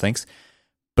anybody else thinks.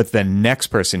 But the next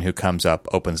person who comes up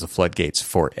opens the floodgates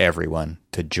for everyone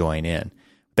to join in.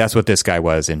 That's what this guy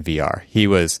was in VR.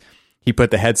 He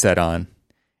put the headset on,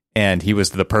 and he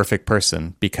was the perfect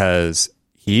person, because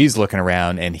he's looking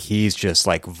around and he's just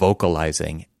like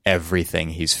vocalizing everything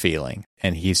he's feeling.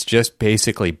 And he's just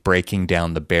basically breaking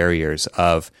down the barriers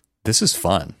of, this is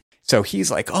fun. So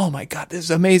he's like, oh my God, this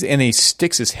is amazing. And he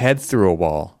sticks his head through a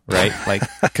wall, right? Like,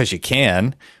 because you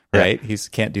can, right? He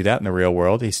can't do that in the real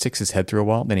world. He sticks his head through a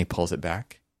wall, then he pulls it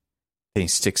back. Then he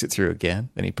sticks it through again,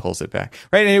 then he pulls it back.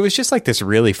 Right? And it was just like this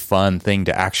really fun thing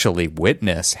to actually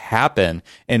witness happen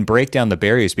and break down the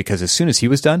barriers, because as soon as he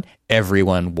was done,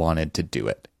 everyone wanted to do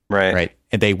it. Right?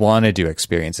 And they wanted to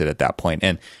experience it at that point.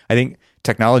 And I think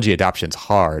technology adoption's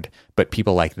hard, but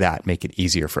people like that make it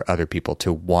easier for other people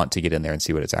to want to get in there and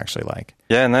see what it's actually like.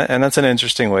 Yeah, and that's an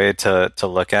interesting way to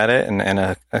look at it, and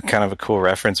a kind of a cool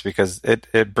reference, because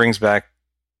it brings back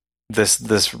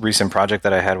this recent project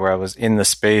that I had where I was in the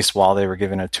space while they were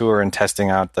giving a tour and testing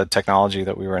out the technology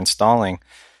that we were installing.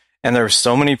 And there were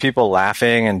so many people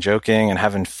laughing and joking and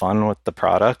having fun with the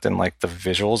product and like the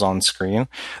visuals on screen,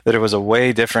 that it was a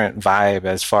way different vibe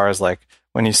as far as like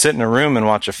when you sit in a room and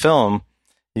watch a film,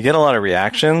 you get a lot of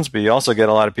reactions, but you also get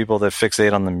a lot of people that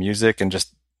fixate on the music and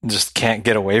just can't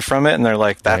get away from it. And they're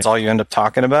like, that's all you end up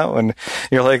talking about. When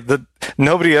you're like,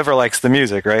 nobody ever likes the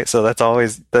music, right? So that's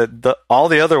always all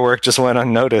the other work just went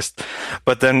unnoticed.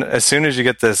 But then as soon as you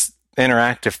get this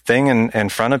interactive thing in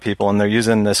front of people, and they're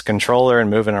using this controller and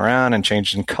moving around and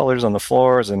changing colors on the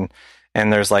floors, and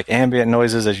there's like ambient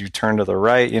noises as you turn to the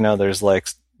right, there's like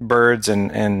birds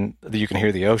and you can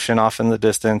hear the ocean off in the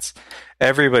distance.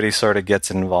 Everybody sort of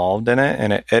gets involved in it,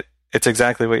 and it's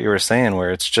exactly what you were saying,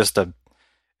 where it's just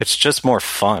more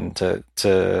fun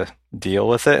to deal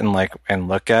with it and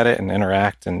look at it and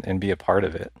interact and be a part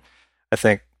of it. I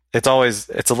think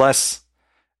it's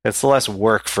less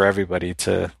work for everybody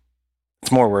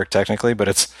it's more work technically, but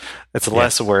it's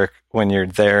less work when you're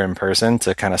there in person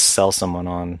to kind of sell someone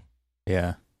on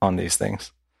these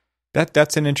things.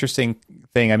 That's an interesting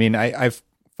thing. I mean, I've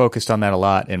focused on that a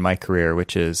lot in my career,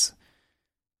 which is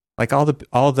like all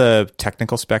the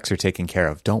technical specs are taken care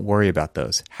of. Don't worry about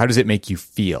those. How does it make you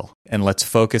feel? And let's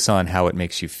focus on how it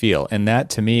makes you feel. And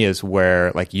that to me is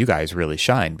where like you guys really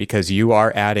shine, because you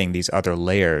are adding these other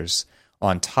layers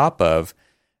on top of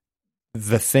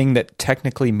the thing that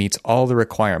technically meets all the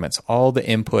requirements, all the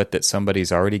input that somebody's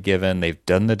already given. They've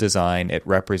done the design. It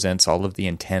represents all of the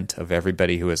intent of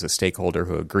everybody who is a stakeholder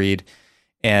who agreed.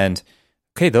 And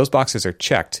okay, those boxes are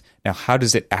checked. Now, how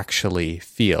does it actually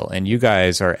feel? And you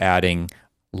guys are adding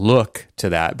look to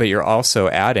that, but you're also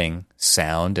adding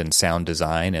sound and sound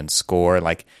design and score,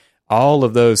 like all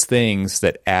of those things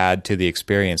that add to the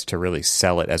experience to really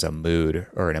sell it as a mood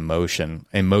or an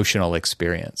emotional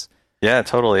experience. Yeah,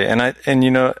 totally. And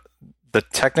the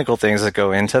technical things that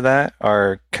go into that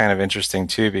are kind of interesting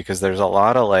too, because there's a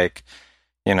lot of like,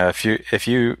 if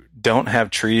you don't have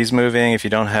trees moving, if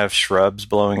you don't have shrubs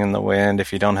blowing in the wind,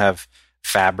 if you don't have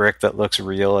fabric that looks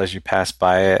real as you pass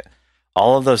by it,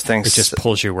 all of those things, it just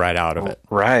pulls you right out of it.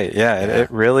 Right. Yeah. It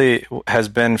really has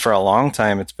been for a long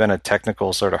time. It's been a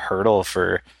technical sort of hurdle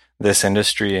for this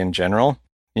industry in general.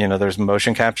 There's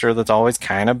motion capture that's always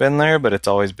kind of been there, but it's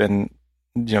always been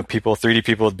 3D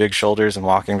people with big shoulders and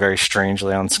walking very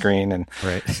strangely on screen and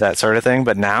that sort of thing.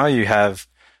 But now you have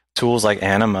tools like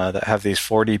Anima that have these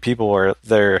 4D people where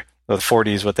the 4D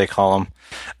is what they call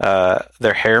them.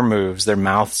 Their hair moves, their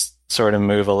mouths sort of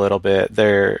move a little bit.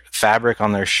 Their fabric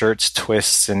on their shirts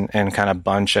twists and kind of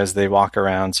bunch as they walk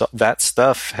around. So that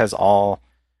stuff has all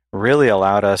really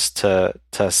allowed us to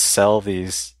sell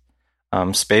these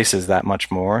spaces that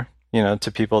much more,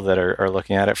 to people that are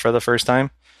looking at it for the first time.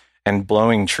 And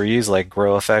blowing trees, like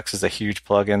GrowFX is a huge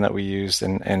plugin that we use,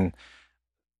 and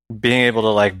being able to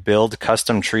like build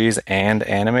custom trees and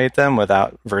animate them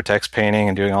without vertex painting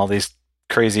and doing all these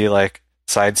crazy like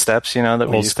side steps, that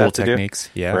we used to have to techniques,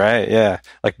 do. Yeah. Right, yeah.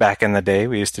 Like back in the day,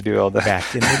 we used to do all that.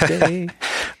 Back in the day.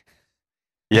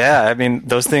 Yeah, I mean,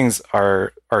 those things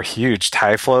are huge.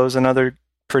 TyFlow is another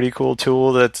pretty cool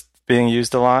tool that's being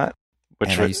used a lot.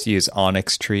 I used to use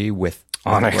Onyx Tree with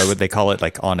Onyx. What would they call it?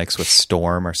 Like Onyx with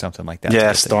Storm or something like that.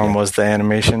 Yeah, Storm was the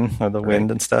animation of the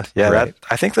wind and stuff. Yeah,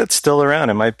 I think that's still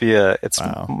around. It might be it's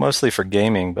mostly for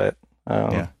gaming, but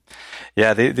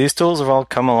these tools have all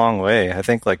come a long way. I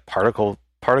think like particle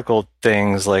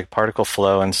things like particle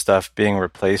flow and stuff being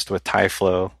replaced with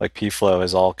TyFlow, like PFlow,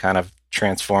 is all kind of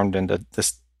transformed into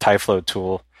this TyFlow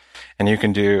tool, and you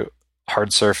can do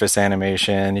hard surface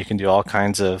animation. You can do all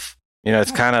kinds of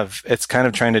it's kind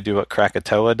of trying to do what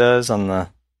Krakatoa does on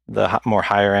the more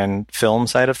higher end film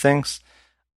side of things,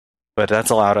 but that's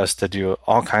allowed us to do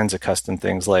all kinds of custom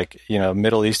things, like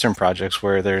Middle Eastern projects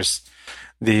where there's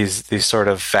these sort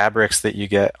of fabrics that you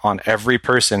get on every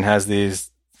person has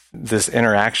this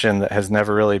interaction that has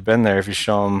never really been there if you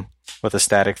show them with a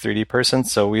static 3D person.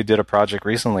 So we did a project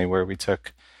recently where we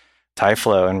took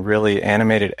Tyflow and really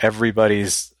animated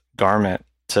everybody's garment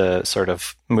to sort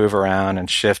of move around and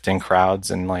shift in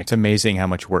crowds. And like, it's amazing how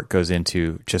much work goes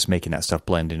into just making that stuff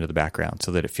blend into the background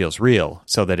so that it feels real,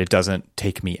 so that it doesn't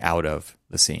take me out of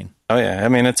the scene. Oh yeah. I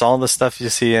mean, it's all the stuff you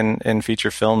see in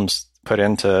feature films put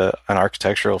into an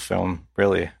architectural film,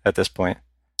 really, at this point.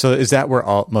 So is that where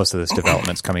most of this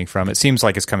development's coming from? It seems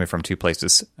like it's coming from two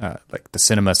places, like the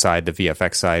cinema side, the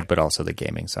VFX side, but also the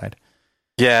gaming side.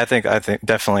 Yeah, I think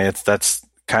definitely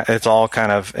it's all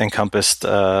kind of encompassed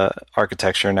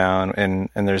architecture now, and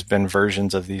there's been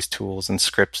versions of these tools and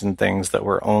scripts and things that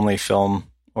were only film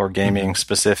or gaming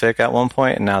specific at one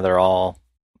point, and now they're all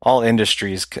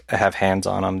industries have hands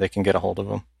on them. They can get a hold of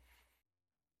them.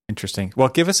 Interesting. Well,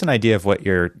 give us an idea of what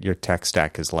your tech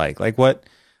stack is like. Like what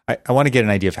I want to get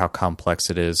an idea of how complex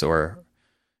it is, or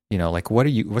like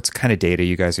what's the kind of data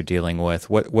you guys are dealing with?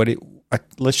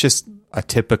 Let's just a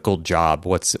typical job.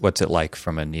 What's it like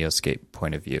from a Neoscape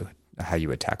point of view? How you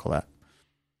would tackle that?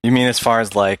 You mean as far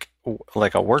as like a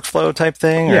workflow type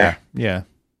thing? Yeah.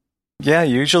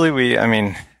 Usually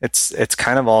it's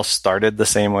kind of all started the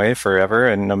same way forever,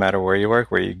 and no matter where you work,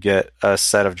 where you get a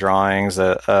set of drawings,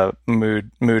 a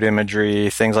mood imagery,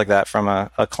 things like that from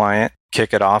a client.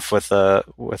 Kick it off with a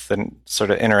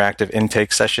sort of interactive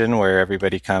intake session where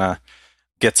everybody kind of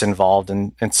gets involved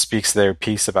and speaks their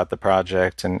piece about the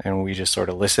project, and we just sort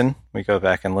of listen. We go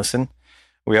back and listen.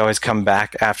 We always come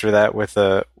back after that with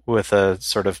a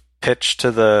sort of pitch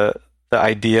to the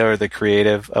idea or the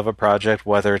creative of a project,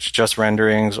 whether it's just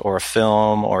renderings or a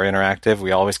film or interactive.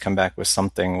 We always come back with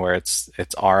something where it's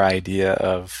our idea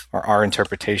of, or our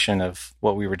interpretation of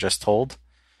what we were just told.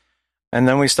 And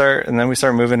then we start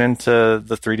moving into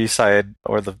the 3D side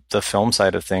or the film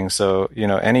side of things. So,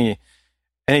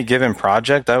 any given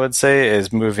project, I would say,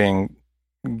 is moving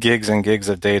gigs and gigs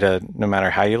of data, no matter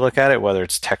how you look at it, whether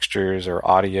it's textures or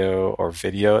audio or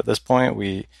video. At this point,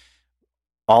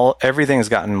 everything has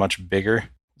gotten much bigger.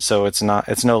 So it's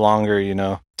no longer,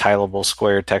 tileable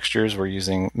square textures. We're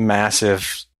using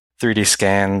massive 3D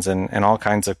scans and all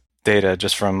kinds of data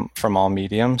just from all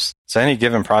mediums. So any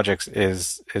given project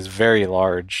is very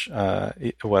large,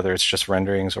 whether it's just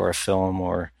renderings or a film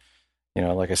or,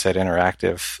 like I said,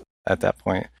 interactive at that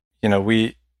point.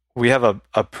 We have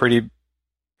a pretty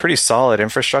solid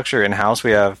infrastructure in-house.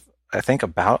 We have, I think,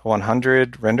 about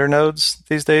 100 render nodes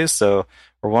these days. So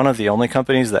we're one of the only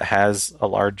companies that has a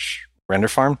large render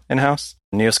farm in-house.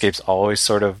 Neoscape's always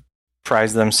sort of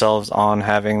prized themselves on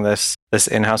having this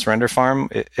in-house render farm.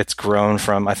 It's grown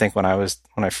from, I think when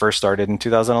I first started in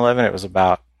 2011, it was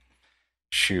about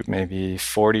maybe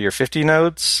 40 or 50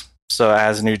 nodes. So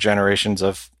as new generations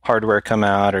of hardware come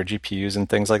out, or GPUs and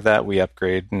things like that, we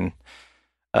upgrade, and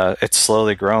it's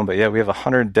slowly grown. But yeah, we have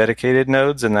 100 dedicated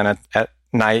nodes, and then at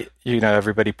night,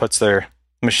 everybody puts their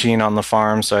machine on the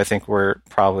farm. So I think we're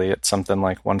probably at something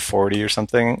like 140 or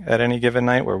something at any given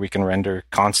night, where we can render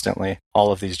constantly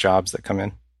all of these jobs that come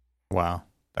in. Wow,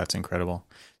 that's incredible.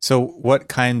 So what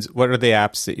are the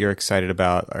apps that you're excited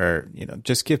about? Or,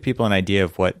 just give people an idea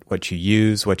of what you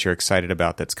use, what you're excited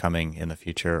about that's coming in the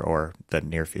future or the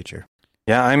near future.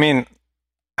 Yeah,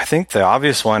 I think the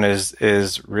obvious one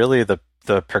is really the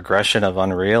progression of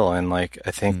Unreal. And I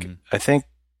think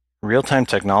real-time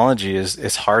technology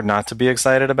is hard not to be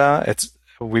excited about.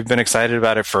 We've been excited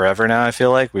about it forever now. I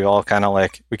feel like we all kind of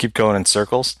we keep going in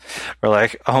circles. We're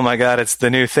like, oh my God, it's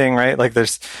the new thing, right?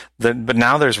 But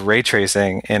now there's ray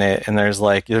tracing in it, and there's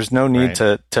no need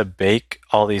to bake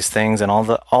all these things, and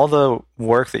all the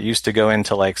work that used to go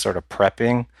into sort of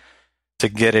prepping to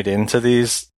get it into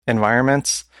these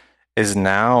environments is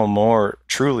now more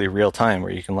truly real time,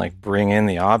 where you can bring in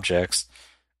the objects,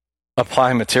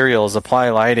 apply materials, apply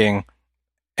lighting,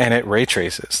 and it ray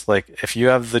traces. If you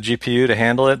have the GPU to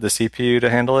handle it, the CPU to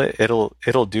handle it,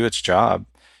 it'll do its job.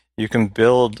 You can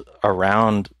build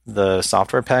around the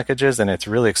software packages, and it's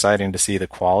really exciting to see the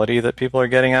quality that people are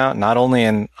getting out, not only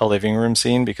in a living room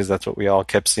scene, because that's what we all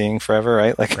kept seeing forever,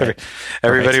 right?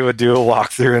 Everybody would do a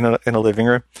walkthrough in a living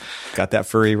room. Got that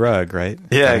furry rug, right?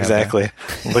 Yeah, exactly.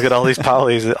 Look at all these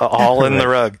polys all in the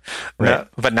rug. Right. No,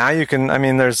 but now you can,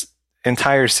 there's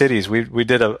entire cities. We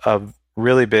did a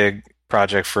really big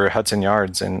project for Hudson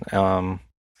Yards in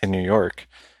New York,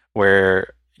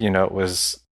 where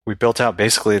we built out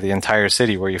basically the entire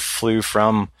city, where you flew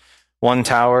from one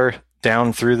tower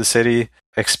down through the city,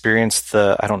 experienced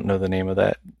I don't know the name of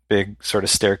that big sort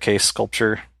of staircase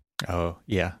sculpture. Oh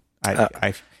yeah,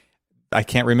 I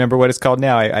can't remember what it's called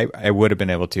now. I would have been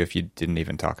able to if you didn't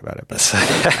even talk about it, but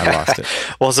I lost it.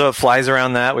 Well, so it flies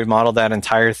around that. We modeled that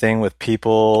entire thing with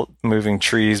people, moving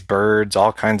trees, birds,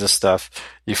 all kinds of stuff.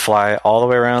 You fly all the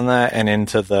way around that and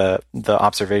into the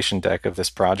observation deck of this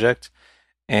project.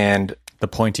 And the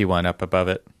pointy one up above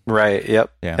it. Right,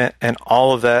 yep. Yeah. And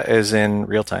all of that is in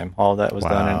real time. All of that was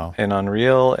done in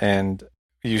Unreal. And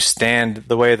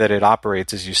the way that it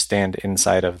operates is you stand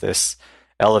inside of this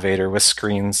elevator with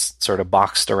screens sort of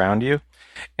boxed around you,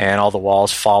 and all the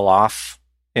walls fall off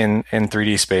in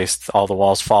 3D space. All the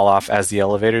walls fall off as the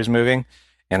elevator is moving,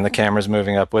 and the camera's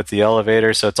moving up with the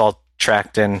elevator, so it's all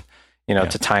tracked in,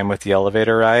 to time with the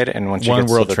elevator ride. And once you One get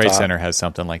to World the Trade top, Center has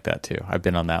something like that too. I've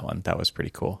been on that one. That was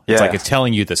pretty cool. Yeah. It's like it's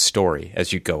telling you the story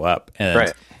as you go up, and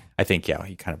right. I think you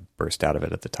kind of burst out of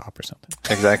it at the top or something.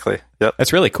 Exactly. Yep.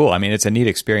 That's really cool. I mean, it's a neat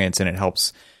experience, and it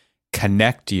helps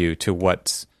connect you to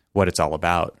what it's all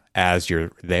about as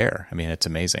you're there. I mean, it's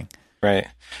amazing. Right.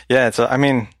 Yeah. So, I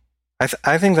mean,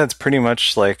 I think that's pretty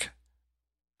much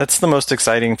that's the most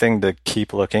exciting thing to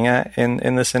keep looking at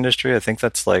in this industry. I think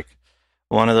that's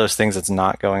one of those things that's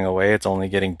not going away. It's only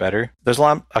getting better. There's a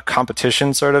lot of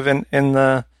competition sort of in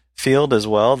the field as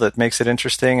well that makes it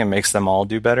interesting and makes them all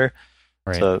do better.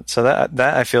 Right. So that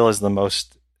I feel is the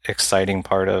most exciting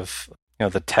part of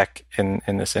the tech in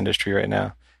this industry right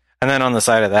now. And then on the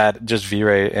side of that, just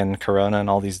V-Ray and Corona and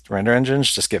all these render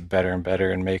engines just get better and better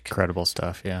and make incredible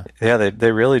stuff. Yeah. Yeah,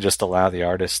 they really just allow the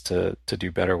artists to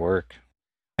do better work.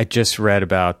 I just read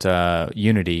about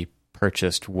Unity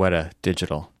purchased Weta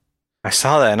Digital. I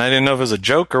saw that and I didn't know if it was a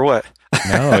joke or what.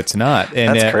 No, it's not.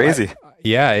 And that's crazy.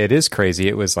 Yeah, it is crazy.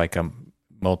 It was like a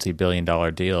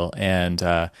multi-billion-dollar deal. And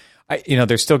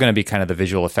there's still going to be kind of the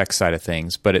visual effects side of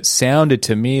things, but it sounded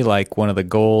to me like one of the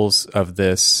goals of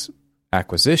this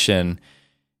acquisition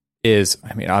is,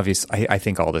 I mean, obviously, I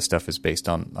think all this stuff is based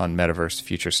on metaverse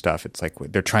future stuff. It's like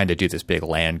they're trying to do this big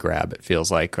land grab. It feels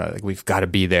like we've got to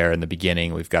be there in the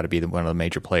beginning. We've got to be one of the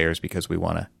major players because we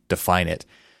want to define it.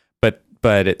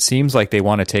 But it seems like they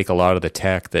want to take a lot of the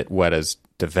tech that Weta's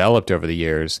developed over the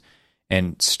years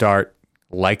and start,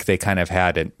 like they kind of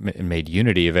had and made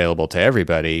Unity available to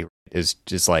everybody, is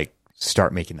just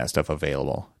start making that stuff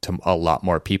available to a lot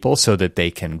more people so that they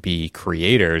can be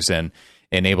creators and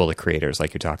enable the creators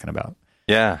like you're talking about.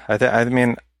 Yeah. I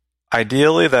mean,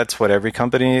 ideally, that's what every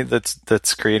company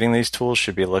that's creating these tools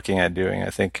should be looking at doing. I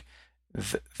think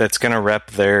that's going to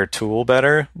rep their tool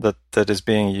better that is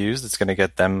being used. It's going to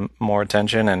get them more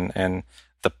attention, and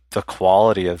the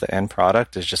quality of the end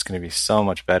product is just going to be so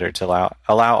much better to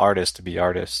allow artists to be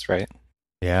artists, right?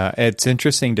 Yeah. It's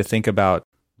interesting to think about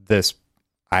this.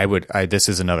 This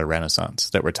is another renaissance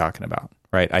that we're talking about,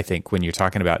 right? I think when you're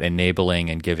talking about enabling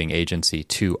and giving agency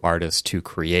to artists to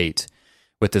create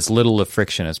with as little of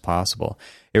friction as possible,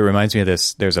 it reminds me of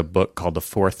this. There's a book called The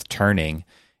Fourth Turning.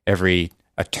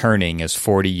 A turning is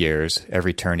 40 years.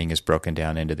 Every turning is broken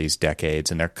down into these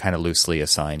decades, and they're kind of loosely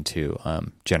assigned to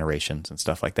generations and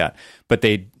stuff like that. But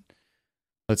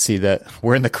let's see, that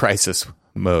we're in the crisis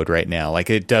mode right now. Like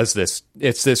it does this,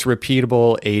 it's this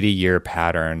repeatable 80-year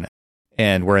pattern,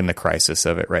 and we're in the crisis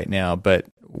of it right now. But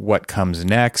what comes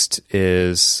next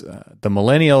is the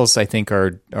millennials, I think,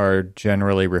 are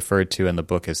generally referred to in the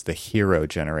book as the hero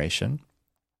generation.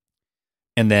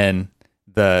 And then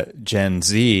the Gen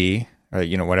Z, or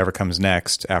whatever comes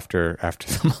next after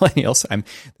the millennials.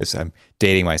 I'm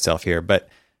dating myself here, but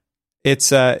it's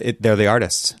they're the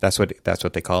artists. That's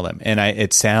what they call them. And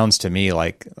it sounds to me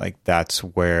like that's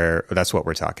what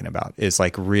we're talking about, is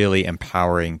like really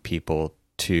empowering people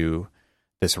to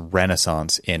this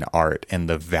renaissance in art and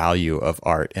the value of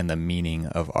art and the meaning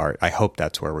of art. I hope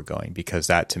that's where we're going, because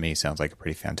that to me sounds like a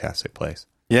pretty fantastic place.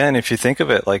 Yeah, and if you think of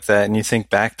it like that, and you think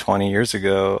back 20 years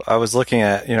ago, I was looking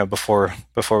at, before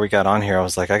we got on here, I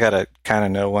was like, I got to kind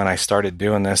of know when I started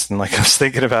doing this. And I was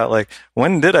thinking about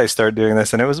when did I start doing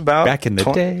this? And it was about back in the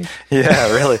day.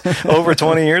 Yeah, really. Over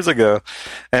 20 years ago.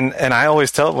 And I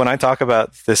always when I talk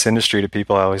about this industry to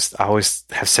people, I always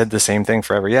have said the same thing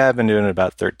forever. Yeah, I've been doing it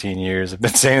about 13 years. I've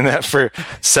been saying that for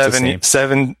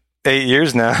 8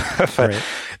 years now. But right.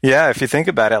 Yeah, if you think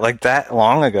about it, that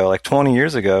long ago, 20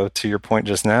 years ago, to your point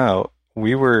just now,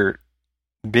 we were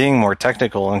being more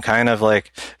technical and kind of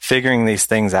figuring these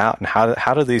things out, and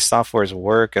how do these softwares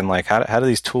work, and how do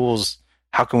these tools,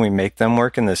 how can we make them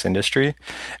work in this industry?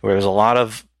 Where there's a lot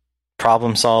of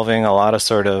problem solving, a lot of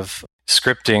sort of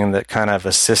scripting that kind of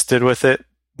assisted with it.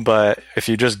 But if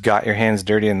you just got your hands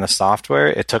dirty in the software,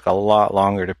 it took a lot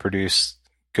longer to produce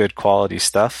good quality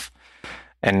stuff.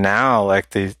 And now,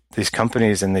 these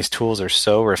companies and these tools are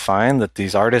so refined that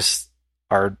these artists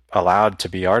are allowed to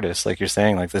be artists. Like you're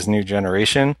saying, this new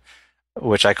generation,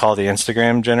 which I call the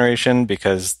Instagram generation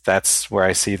because that's where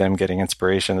I see them getting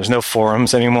inspiration. There's no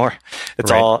forums anymore.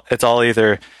 It's all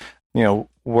either,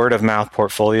 word of mouth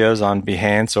portfolios on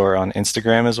Behance or on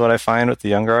Instagram is what I find with the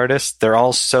younger artists. They're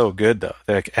all so good though.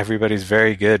 Everybody's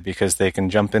very good because they can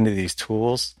jump into these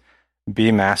tools,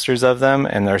 be masters of them,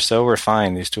 and they're so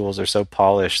refined. These tools are so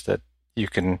polished that you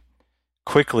can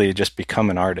quickly just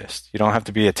become an artist. You don't have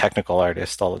to be a technical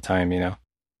artist all the time,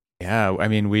 Yeah, I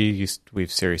mean,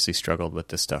 we've seriously struggled with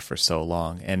this stuff for so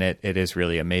long, and it is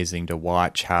really amazing to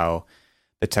watch how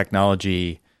the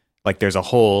technology, like there's a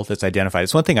hole that's identified.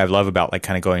 It's one thing I love about like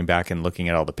kind of going back and looking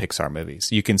at all the Pixar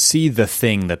movies. You can see the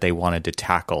thing that they wanted to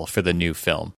tackle for the new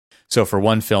film. So for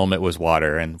one film, it was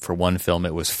water, and for one film,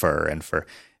 it was fur, and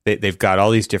they've got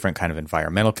all these different kind of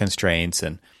environmental constraints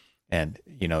and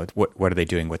what are they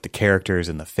doing with the characters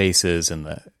and the faces and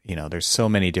there's so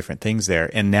many different things there.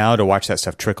 And now to watch that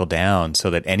stuff trickle down so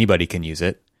that anybody can use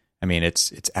it. I mean,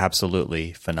 it's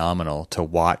absolutely phenomenal to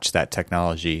watch that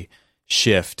technology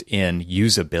shift in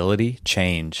usability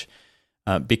change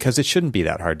because it shouldn't be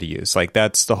that hard to use. Like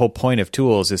that's the whole point of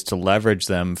tools, is to leverage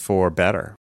them for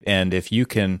better. And if you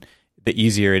can,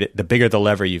 the bigger the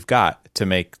lever you've got to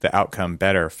make the outcome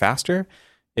better, faster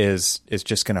is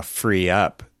just going to free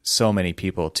up so many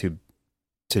people to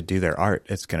do their art.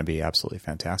 It's going to be absolutely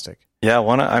fantastic. Yeah,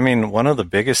 one of the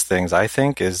biggest things I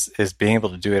think is being able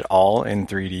to do it all in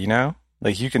 3D now.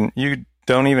 Like you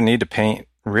don't even need to paint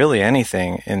really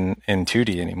anything in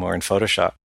 2D anymore in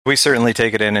Photoshop. We certainly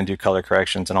take it in and do color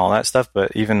corrections and all that stuff,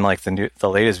 but even like the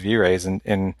latest V-Rays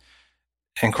and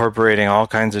incorporating all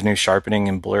kinds of new sharpening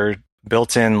and blur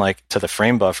built in like to the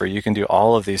frame buffer, you can do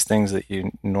all of these things that you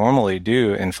normally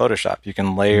do in Photoshop. You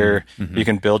can layer, you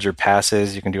can build your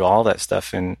passes, you can do all that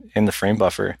stuff in the frame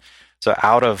buffer. So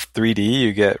out of 3D,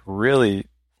 you get really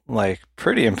like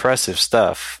pretty impressive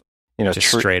stuff.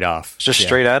 Just straight off. Just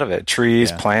straight out of it.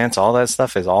 Trees, plants, all that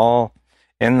stuff is all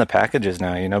in the packages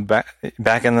now.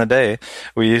 Back in the day,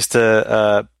 we used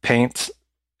to paint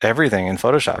everything in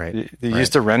Photoshop. Right. You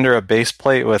used to render a base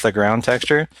plate with a ground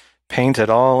texture, paint it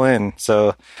all in.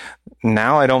 So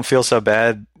now I don't feel so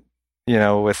bad,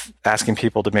 with asking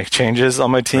people to make changes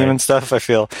on my team and stuff. I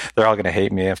feel they're all going to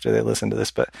hate me after they listen to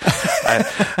this, but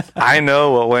I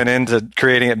know what went into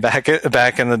creating it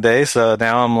back in the day. So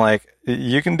now I'm like,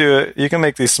 you can do it. You can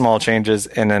make these small changes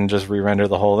and then just re-render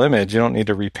the whole image. You don't need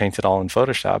to repaint it all in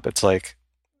Photoshop. It's like,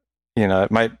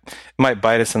 it might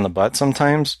bite us in the butt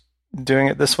sometimes doing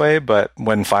it this way, but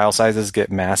when file sizes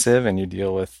get massive and you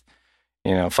deal with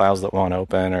files that won't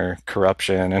open or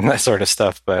corruption and that sort of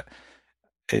stuff. But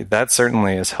that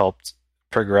certainly has helped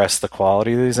progress the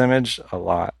quality of these images a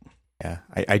lot. Yeah.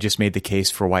 I just made the case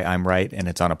for why I'm right, and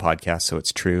it's on a podcast, so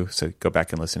it's true. So go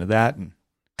back and listen to that. And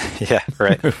yeah,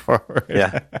 right.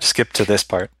 Yeah. Skip to this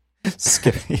part.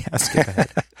 Skip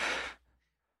ahead.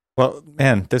 Well,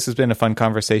 man, this has been a fun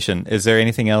conversation. Is there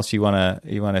anything else you want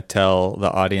to tell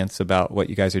the audience about what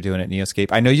you guys are doing at Neoscape?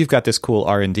 I know you've got this cool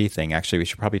R&D thing. Actually, we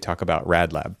should probably talk about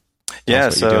RadLab. Yeah,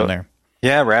 what you're doing there.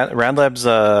 Yeah,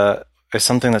 RadLab's is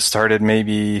something that started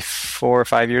maybe 4 or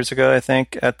 5 years ago, I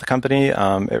think, at the company.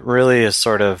 It really has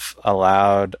sort of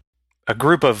allowed a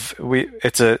group of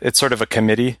it's sort of a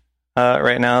committee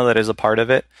right now that is a part of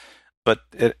it, but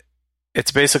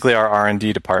it's basically our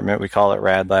R&D department. We call it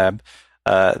RadLab.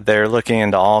 They're looking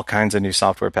into all kinds of new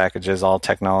software packages, all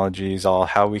technologies, all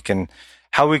how we can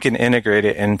integrate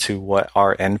it into what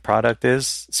our end product is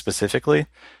specifically.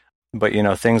 But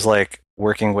things like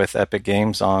working with Epic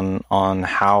Games on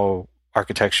how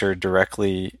architecture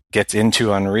directly gets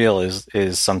into Unreal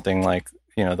is something like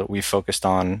that we focused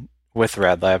on with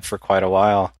RadLab for quite a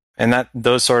while. And that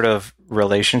those sort of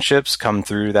relationships come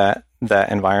through that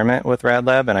environment with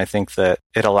RadLab, and I think that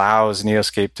it allows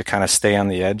Neoscape to kind of stay on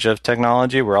the edge of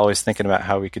technology. We're always thinking about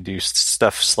how we could do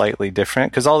stuff slightly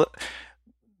different, because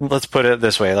let's put it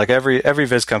this way, like every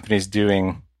Viz company is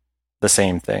doing the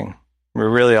same thing. We're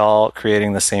really all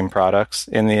creating the same products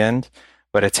in the end,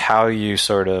 but it's how you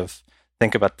sort of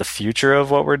think about the future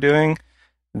of what we're doing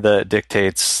that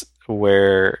dictates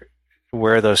where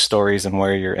those stories and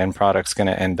where your end product's going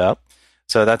to end up.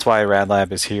 So that's why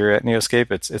RadLab is here at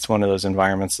Neoscape. It's one of those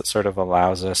environments that sort of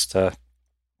allows us to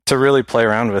really play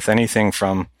around with anything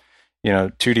from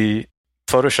 2D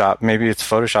Photoshop. Maybe it's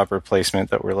Photoshop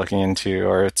replacement that we're looking into,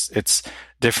 or it's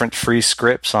different free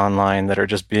scripts online that are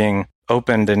just being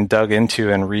opened and dug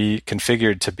into and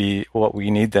reconfigured to be what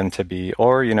we need them to be,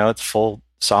 or it's full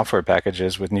software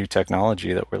packages with new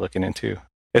technology that we're looking into.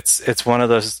 It's one of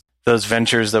those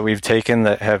ventures that we've taken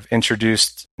that have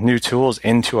introduced new tools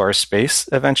into our space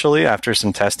eventually after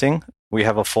some testing. We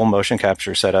have a full motion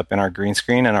capture set up in our green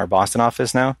screen in our Boston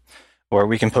office now, or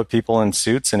we can put people in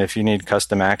suits. And if you need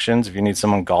custom actions, if you need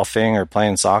someone golfing or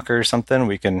playing soccer or something,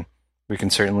 we can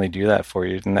certainly do that for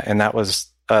you. And that was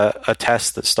a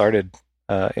test that started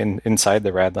inside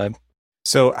the Rad Lab.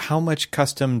 So how much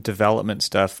custom development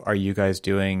stuff are you guys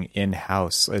doing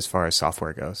in-house as far as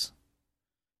software goes?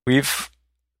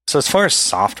 So as far as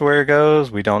software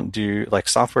goes, we don't do like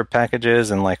software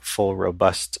packages and like full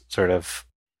robust sort of.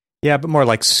 Yeah, but more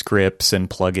like scripts and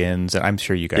plugins. And I'm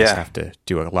sure you guys have to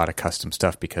do a lot of custom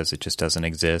stuff because it just doesn't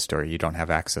exist or you don't have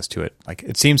access to it. Like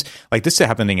it seems like this is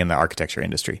happening in the architecture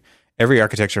industry. Every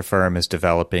architecture firm is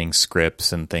developing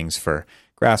scripts and things for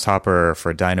Grasshopper or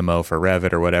for Dynamo, for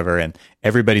Revit or whatever. And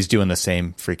everybody's doing the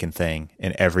same freaking thing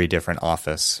in every different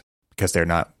office because they're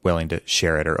not willing to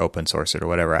share it or open source it or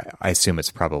whatever. I assume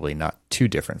it's probably not too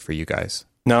different for you guys.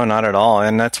 No, not at all.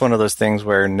 And that's one of those things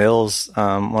where Nils,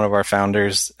 one of our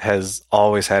founders, has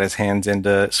always had his hands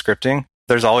into scripting.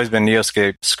 There's always been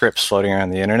Neoscape scripts floating around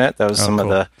the internet. That was some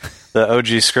of the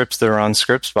OG scripts that were on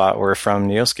ScriptSpot were from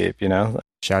Neoscape, you know.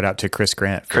 Shout out to Chris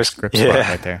Grant for ScriptSpot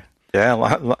right there.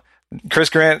 Yeah, Chris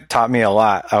Grant taught me a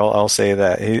lot. I'll say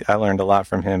that. I learned a lot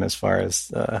from him as far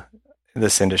as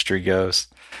this industry goes.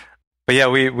 But yeah,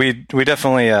 we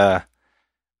definitely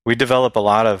we develop a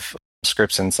lot of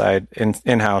scripts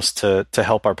in-house to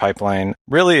help our pipeline.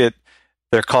 Really,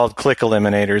 they're called click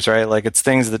eliminators, right? Like it's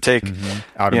things that take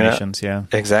automations. Yeah,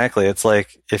 exactly. It's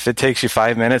like if it takes you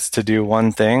 5 minutes to do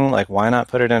one thing, like why not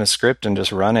put it in a script and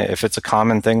just run it? If it's a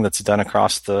common thing that's done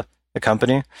across the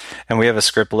company, and we have a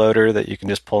script loader that you can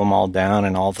just pull them all down,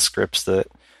 and all the scripts that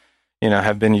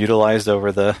have been utilized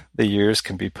over the years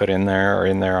can be put in there or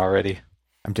in there already.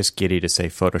 I'm just giddy to say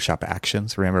Photoshop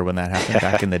Actions. Remember when that happened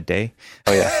back in the day?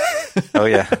 Oh, yeah. Oh,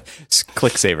 yeah.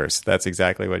 Click savers. That's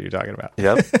exactly what you're talking about.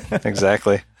 Yep,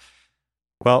 exactly.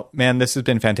 Well, man, this has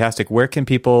been fantastic. Where can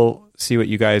people see what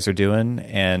you guys are doing?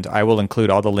 And I will include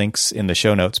all the links in the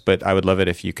show notes, but I would love it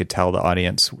if you could tell the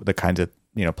audience the kinds of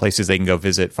places they can go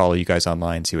visit, follow you guys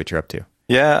online, see what you're up to.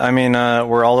 Yeah, I mean,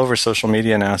 we're all over social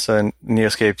media now. So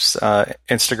Neoscape's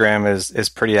Instagram is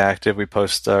pretty active. We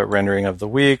post rendering of the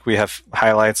week. We have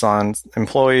highlights on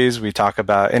employees. We talk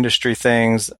about industry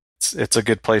things. It's a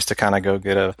good place to kind of go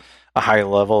get a high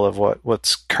level of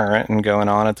what's current and going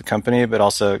on at the company, but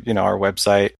also, our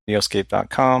website,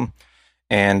 neoscape.com,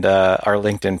 and our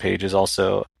LinkedIn page is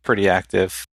also pretty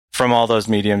active. From all those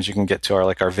mediums, you can get to our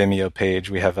Vimeo page.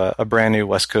 We have a brand new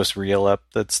West Coast reel up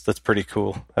that's pretty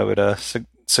cool. I would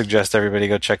suggest everybody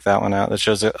go check that one out. That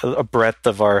shows a breadth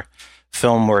of our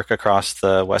film work across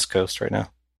the West Coast right now.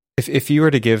 If you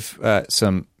were to give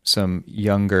some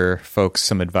younger folks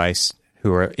some advice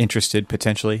who are interested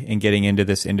potentially in getting into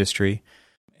this industry,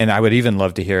 and I would even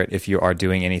love to hear it if you are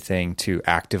doing anything to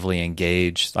actively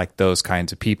engage like those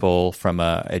kinds of people from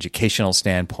a educational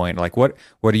standpoint. Like what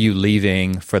are you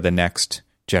leaving for the next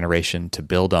generation to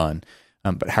build on?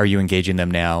 But how are you engaging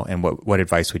them now? And what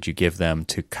advice would you give them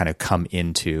to kind of come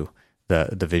into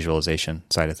the visualization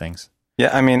side of things?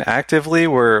 Yeah, I mean, actively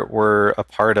we're a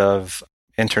part of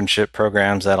internship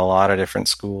programs at a lot of different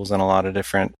schools and a lot of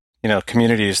different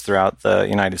communities throughout the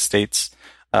United States,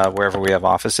 wherever we have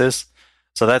offices.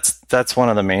 So that's one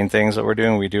of the main things that we're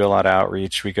doing. We do a lot of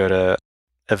outreach. We go to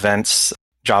events,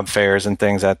 job fairs, and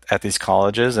things at these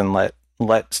colleges, and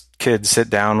let kids sit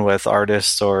down with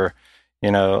artists or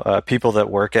people that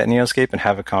work at Neoscape and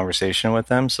have a conversation with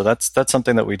them. So that's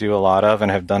something that we do a lot of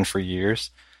and have done for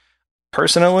years.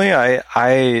 Personally,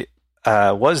 I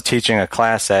was teaching a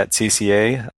class at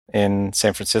CCA in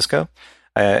San Francisco,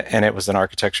 and it was an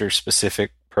architecture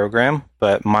specific program,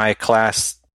 but my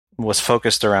class was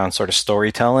focused around sort of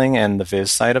storytelling and the viz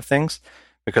side of things,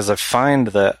 because I find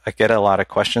that I get a lot of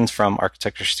questions from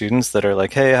architecture students that are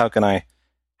like, hey, how can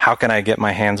I get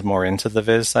my hands more into the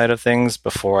viz side of things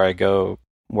before I go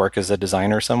work as a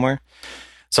designer somewhere?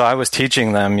 So I was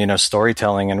teaching them,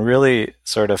 storytelling and really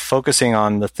sort of focusing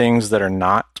on the things that are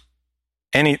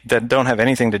that don't have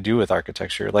anything to do with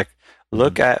architecture. Like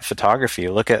look at photography,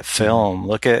 look at film,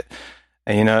 look at,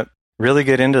 really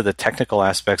get into the technical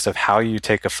aspects of how you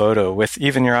take a photo with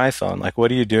even your iPhone. Like,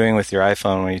 what are you doing with your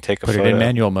iPhone when you take a photo? Put it in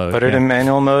manual mode. Put it in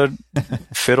manual mode,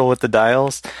 fiddle with the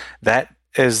dials. That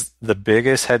is the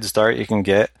biggest head start you can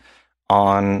get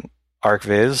on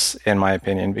ArcViz, in my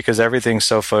opinion, because everything's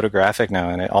so photographic now,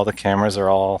 and all the cameras are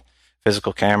all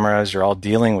physical cameras. You're all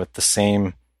dealing with the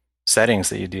same settings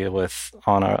that you deal with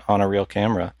on a real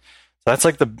camera. So that's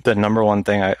like the number one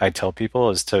thing I tell people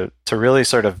is to really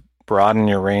sort of broaden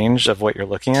your range of what you're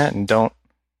looking at, and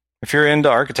if you're into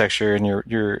architecture and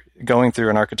you're going through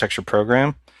an architecture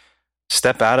program,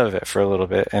 step out of it for a little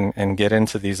bit and get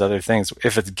into these other things.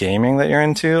 If it's gaming that you're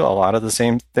into, a lot of the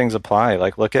same things apply.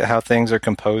 Like look at how things are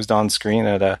composed on screen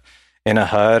in a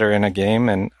HUD or in a game,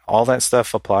 and all that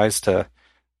stuff applies to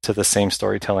the same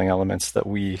storytelling elements that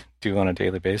we do on a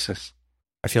daily basis.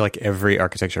 I feel like every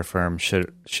architecture firm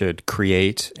should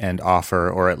create and offer,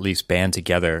 or at least band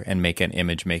together and make an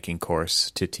image making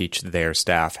course to teach their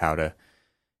staff how to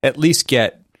at least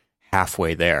get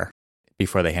halfway there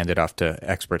before they hand it off to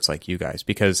experts like you guys,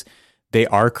 because they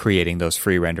are creating those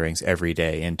free renderings every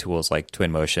day in tools like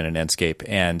Twinmotion and Enscape,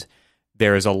 and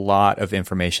there is a lot of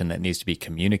information that needs to be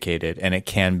communicated, and it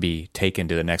can be taken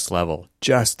to the next level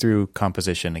just through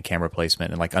composition and camera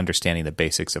placement and like understanding the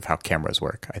basics of how cameras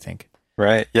work, I think.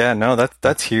 Right. Yeah, no,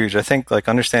 that's huge. I think like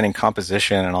understanding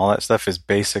composition and all that stuff is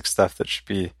basic stuff that should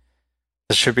be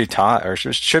taught or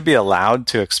should be allowed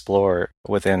to explore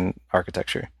within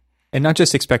architecture. And not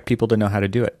just expect people to know how to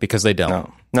do it, because they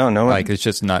don't. No one. Like it's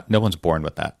just not. No one's born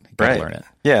with that. You gotta learn it.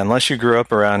 Yeah, unless you grew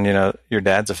up around, your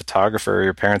dad's a photographer, or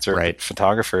your parents are a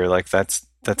photographer. Like that's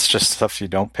just stuff you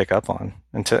don't pick up on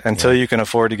until you can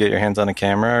afford to get your hands on a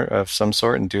camera of some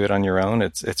sort and do it on your own.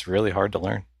 It's really hard to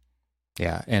learn.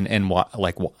 Yeah, and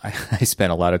I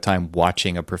spent a lot of time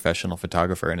watching a professional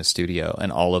photographer in a studio, and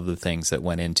all of the things that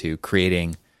went into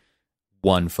creating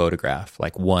one photograph,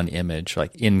 like one image,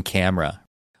 like in camera.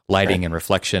 Lighting and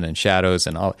reflection and shadows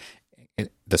and all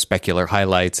the specular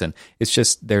highlights. And it's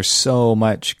just, there's so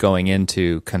much going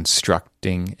into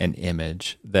constructing an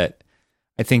image that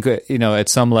I think, at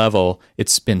some level,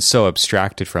 it's been so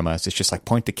abstracted from us. It's just like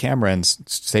point the camera and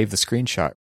save the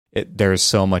screenshot. There's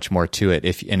so much more to it.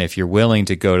 If you're willing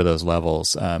to go to those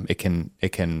levels, it can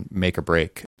make or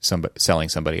break selling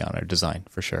somebody on a design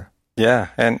for sure. Yeah.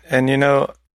 And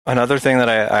another thing that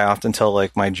I often tell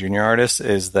like my junior artists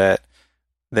is that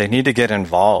they need to get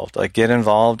involved,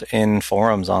 in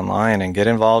forums online and get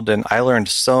involved. And I learned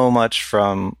so much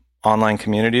from online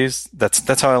communities.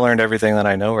 That's how I learned everything that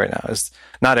I know right now. Is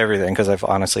not everything, because I've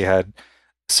honestly had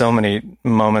so many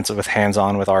moments with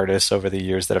hands-on with artists over the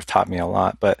years that have taught me a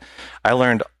lot. But I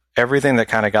learned everything that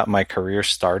kind of got my career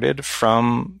started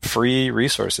from free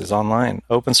resources online.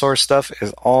 Open source stuff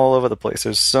is all over the place.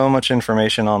 There's so much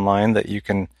information online that you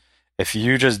can, if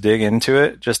you just dig into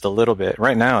it just a little bit,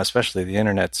 right now, especially the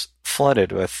internet's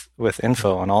flooded with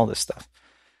info on all this stuff.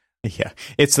 Yeah.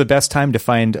 It's the best time to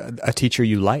find a teacher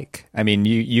you like. I mean,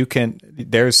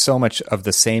 there's so much of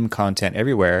the same content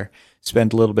everywhere.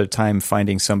 Spend a little bit of time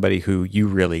finding somebody who you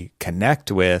really connect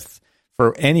with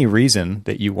for any reason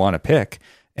that you want to pick.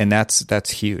 And that's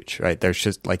huge, right? There's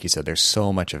just, like you said, there's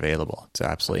so much available. It's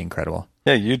absolutely incredible.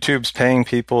 Yeah, YouTube's paying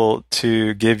people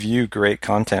to give you great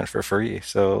content for free.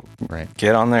 So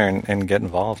get on there and get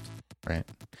involved. Right.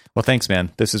 Well, thanks, man.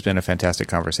 This has been a fantastic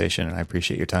conversation, and I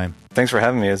appreciate your time. Thanks for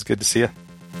having me. It's good to see you.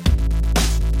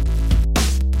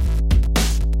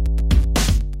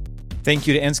 Thank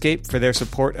you to Enscape for their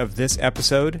support of this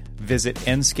episode. Visit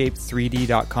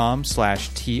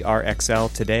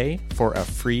enscape3d.com/TRXL today for a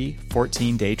free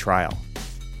 14-day trial.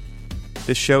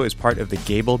 This show is part of the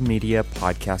Gable Media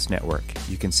Podcast Network.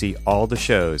 You can see all the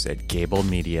shows at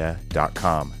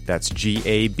gablemedia.com. That's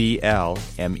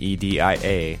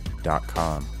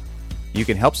GABLMEDIA.com. You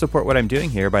can help support what I'm doing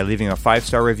here by leaving a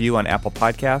 5-star review on Apple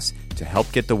Podcasts to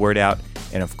help get the word out,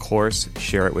 and of course,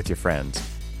 share it with your friends.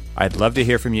 I'd love to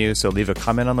hear from you, so leave a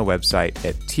comment on the website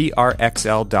at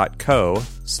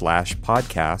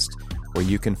trxl.co/podcast, where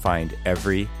you can find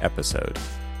every episode.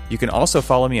 You can also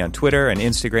follow me on Twitter and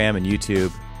Instagram and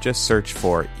YouTube. Just search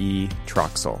for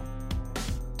eTroxel.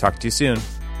 Talk to you soon.